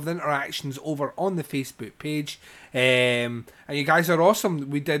get, we love the interactions over on the Facebook page, and you guys are awesome.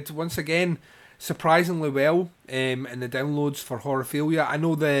 We did once again surprisingly well in the downloads for Horophilia. I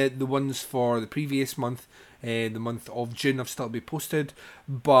know the ones for the previous month, the month of June, have still to be posted,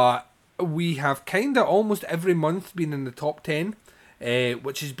 but we have kind of almost every month been in the top 10,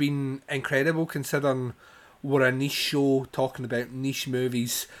 which has been incredible considering we're a niche show talking about niche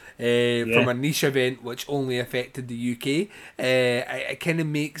movies from a niche event which only affected the UK. It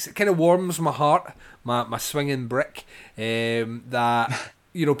kind of warms my heart, my swinging brick, that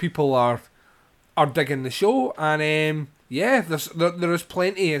people are digging the show, and there is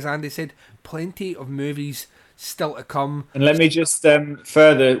plenty, as Andy said, plenty of movies still to come. And let me just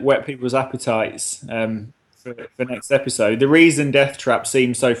further whet people's appetites for next episode. The reason Death Trap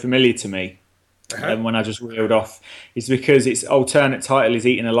seems so familiar to me when I just reeled off, is because its alternate title is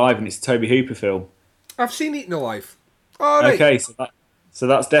Eaten Alive, and it's a Toby Hooper film. I've seen Eaten Alive. All right. Okay, so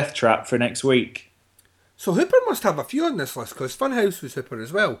that's Death Trap for next week. So Hooper must have a few on this list, because Funhouse was Hooper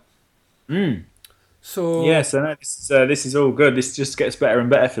as well. So yeah, so no, this is all good. This just gets better and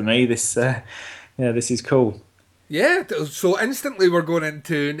better for me. This is cool. Yeah, so instantly we're going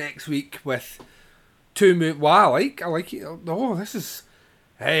into next week with 2 movies. Wow, I like it. Oh, this is...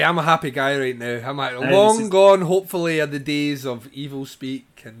 Hey, I'm a happy guy right now. I'm like, gone, hopefully, are the days of Evil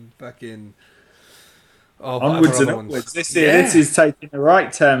Speak and fucking... onwards and upwards. This is taking the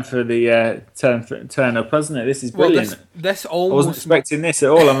right turn for the turn up, hasn't it? This is brilliant. Well, this almost... I wasn't expecting this at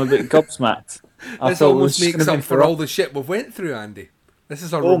all. I'm a bit gobsmacked. This almost makes up for all the shit we've went through, Andy. This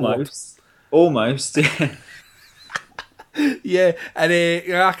is our almost. Yeah. Yeah, and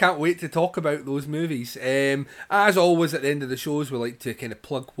I can't wait to talk about those movies. As always, at the end of the shows, we like to kind of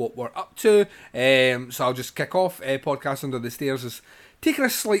plug what we're up to. So I'll just kick off. Podcast Under the Stairs is taking a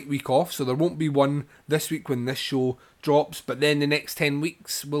slight week off, so there won't be one this week when this show drops. But then the next 10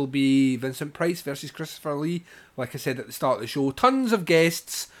 weeks will be Vincent Price versus Christopher Lee. Like I said at the start of the show, tons of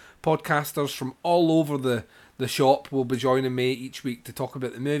guests, podcasters from all over the shop will be joining me each week to talk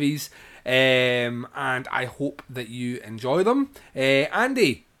about the movies. And I hope that you enjoy them.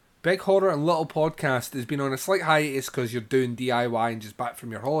 Andy, Big Horror and Little Podcast has been on a slight hiatus because you're doing DIY and just back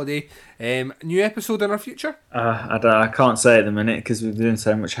from your holiday. New episode in our future? I can't say at the minute because we're doing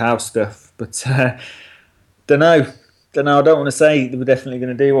so much house stuff, but don't know. I don't want to say that we're definitely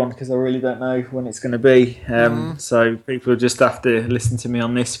going to do one because I really don't know when it's going to be. So people just have to listen to me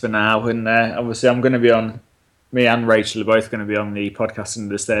on this for now, and obviously I'm going to be on. Me and Rachel are both going to be on the Podcast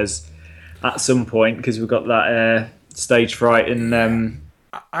Under the Stairs at some point because we've got that stage fright. And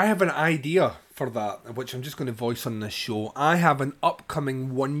I have an idea for that, which I'm just going to voice on this show. I have an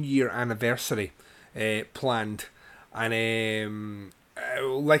upcoming 1-year anniversary planned, and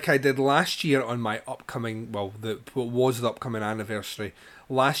like I did last year on my upcoming, what was the upcoming anniversary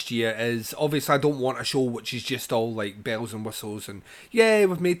last year, is obviously I don't want a show which is just all like bells and whistles and yeah,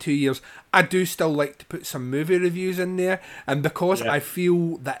 we've made 2 years. I do still like to put some movie reviews in there, and because I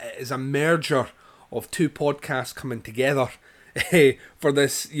feel that it is a merger of 2 podcasts coming together for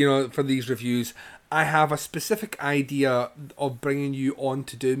this, for these reviews, I have a specific idea of bringing you on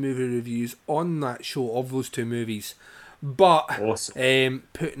to do movie reviews on that show of those 2 movies. But awesome.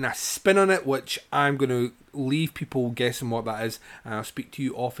 Putting a spin on it, which I'm going to leave people guessing what that is, and I'll speak to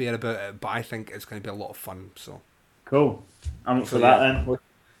you off air about it, but I think it's going to be a lot of fun. So cool. I'm up for that then.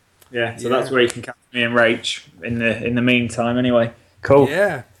 Yeah, so that's where you can catch me and Rach in the meantime anyway. Cool.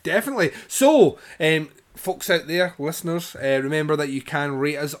 Yeah, definitely. So, folks out there, listeners, remember that you can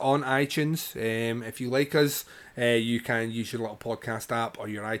rate us on iTunes. If you like us, you can use your little podcast app or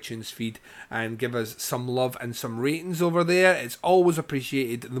your iTunes feed and give us some love and some ratings over there. It's always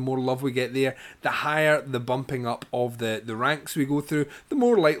appreciated. The more love we get there, the higher the bumping up of the ranks we go through, the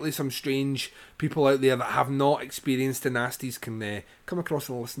more likely some strange people out there that have not experienced the nasties can come across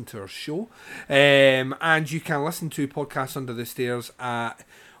and listen to our show. And you can listen to Podcasts Under the Stairs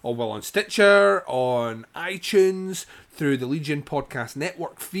on Stitcher, on iTunes, through the Legion Podcast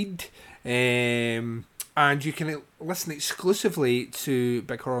Network feed. And you can listen exclusively to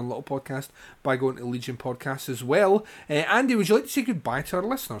Big Horror and Little Podcast by going to Legion Podcast as well. Andy, would you like to say goodbye to our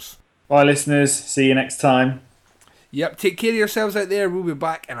listeners? Bye, listeners. See you next time. Yep, take care of yourselves out there. We'll be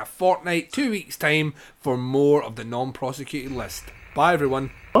back in a fortnight, 2 weeks' time, for more of the non-prosecuted list. Bye,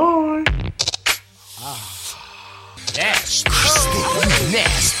 everyone. Bye. Nasty.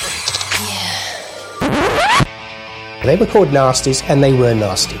 Nasty. Yeah. They were called nasties, and they were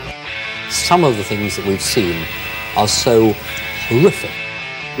nasty. Some of the things that we've seen are so horrific.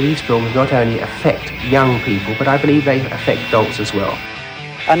 These films not only affect young people, but I believe they affect adults as well.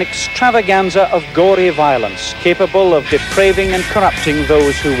 An extravaganza of gory violence capable of depraving and corrupting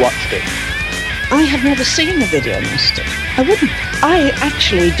those who watched it. I have never seen the video, mister. I wouldn't. I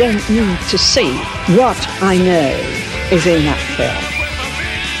actually don't need to see what I know is in that film.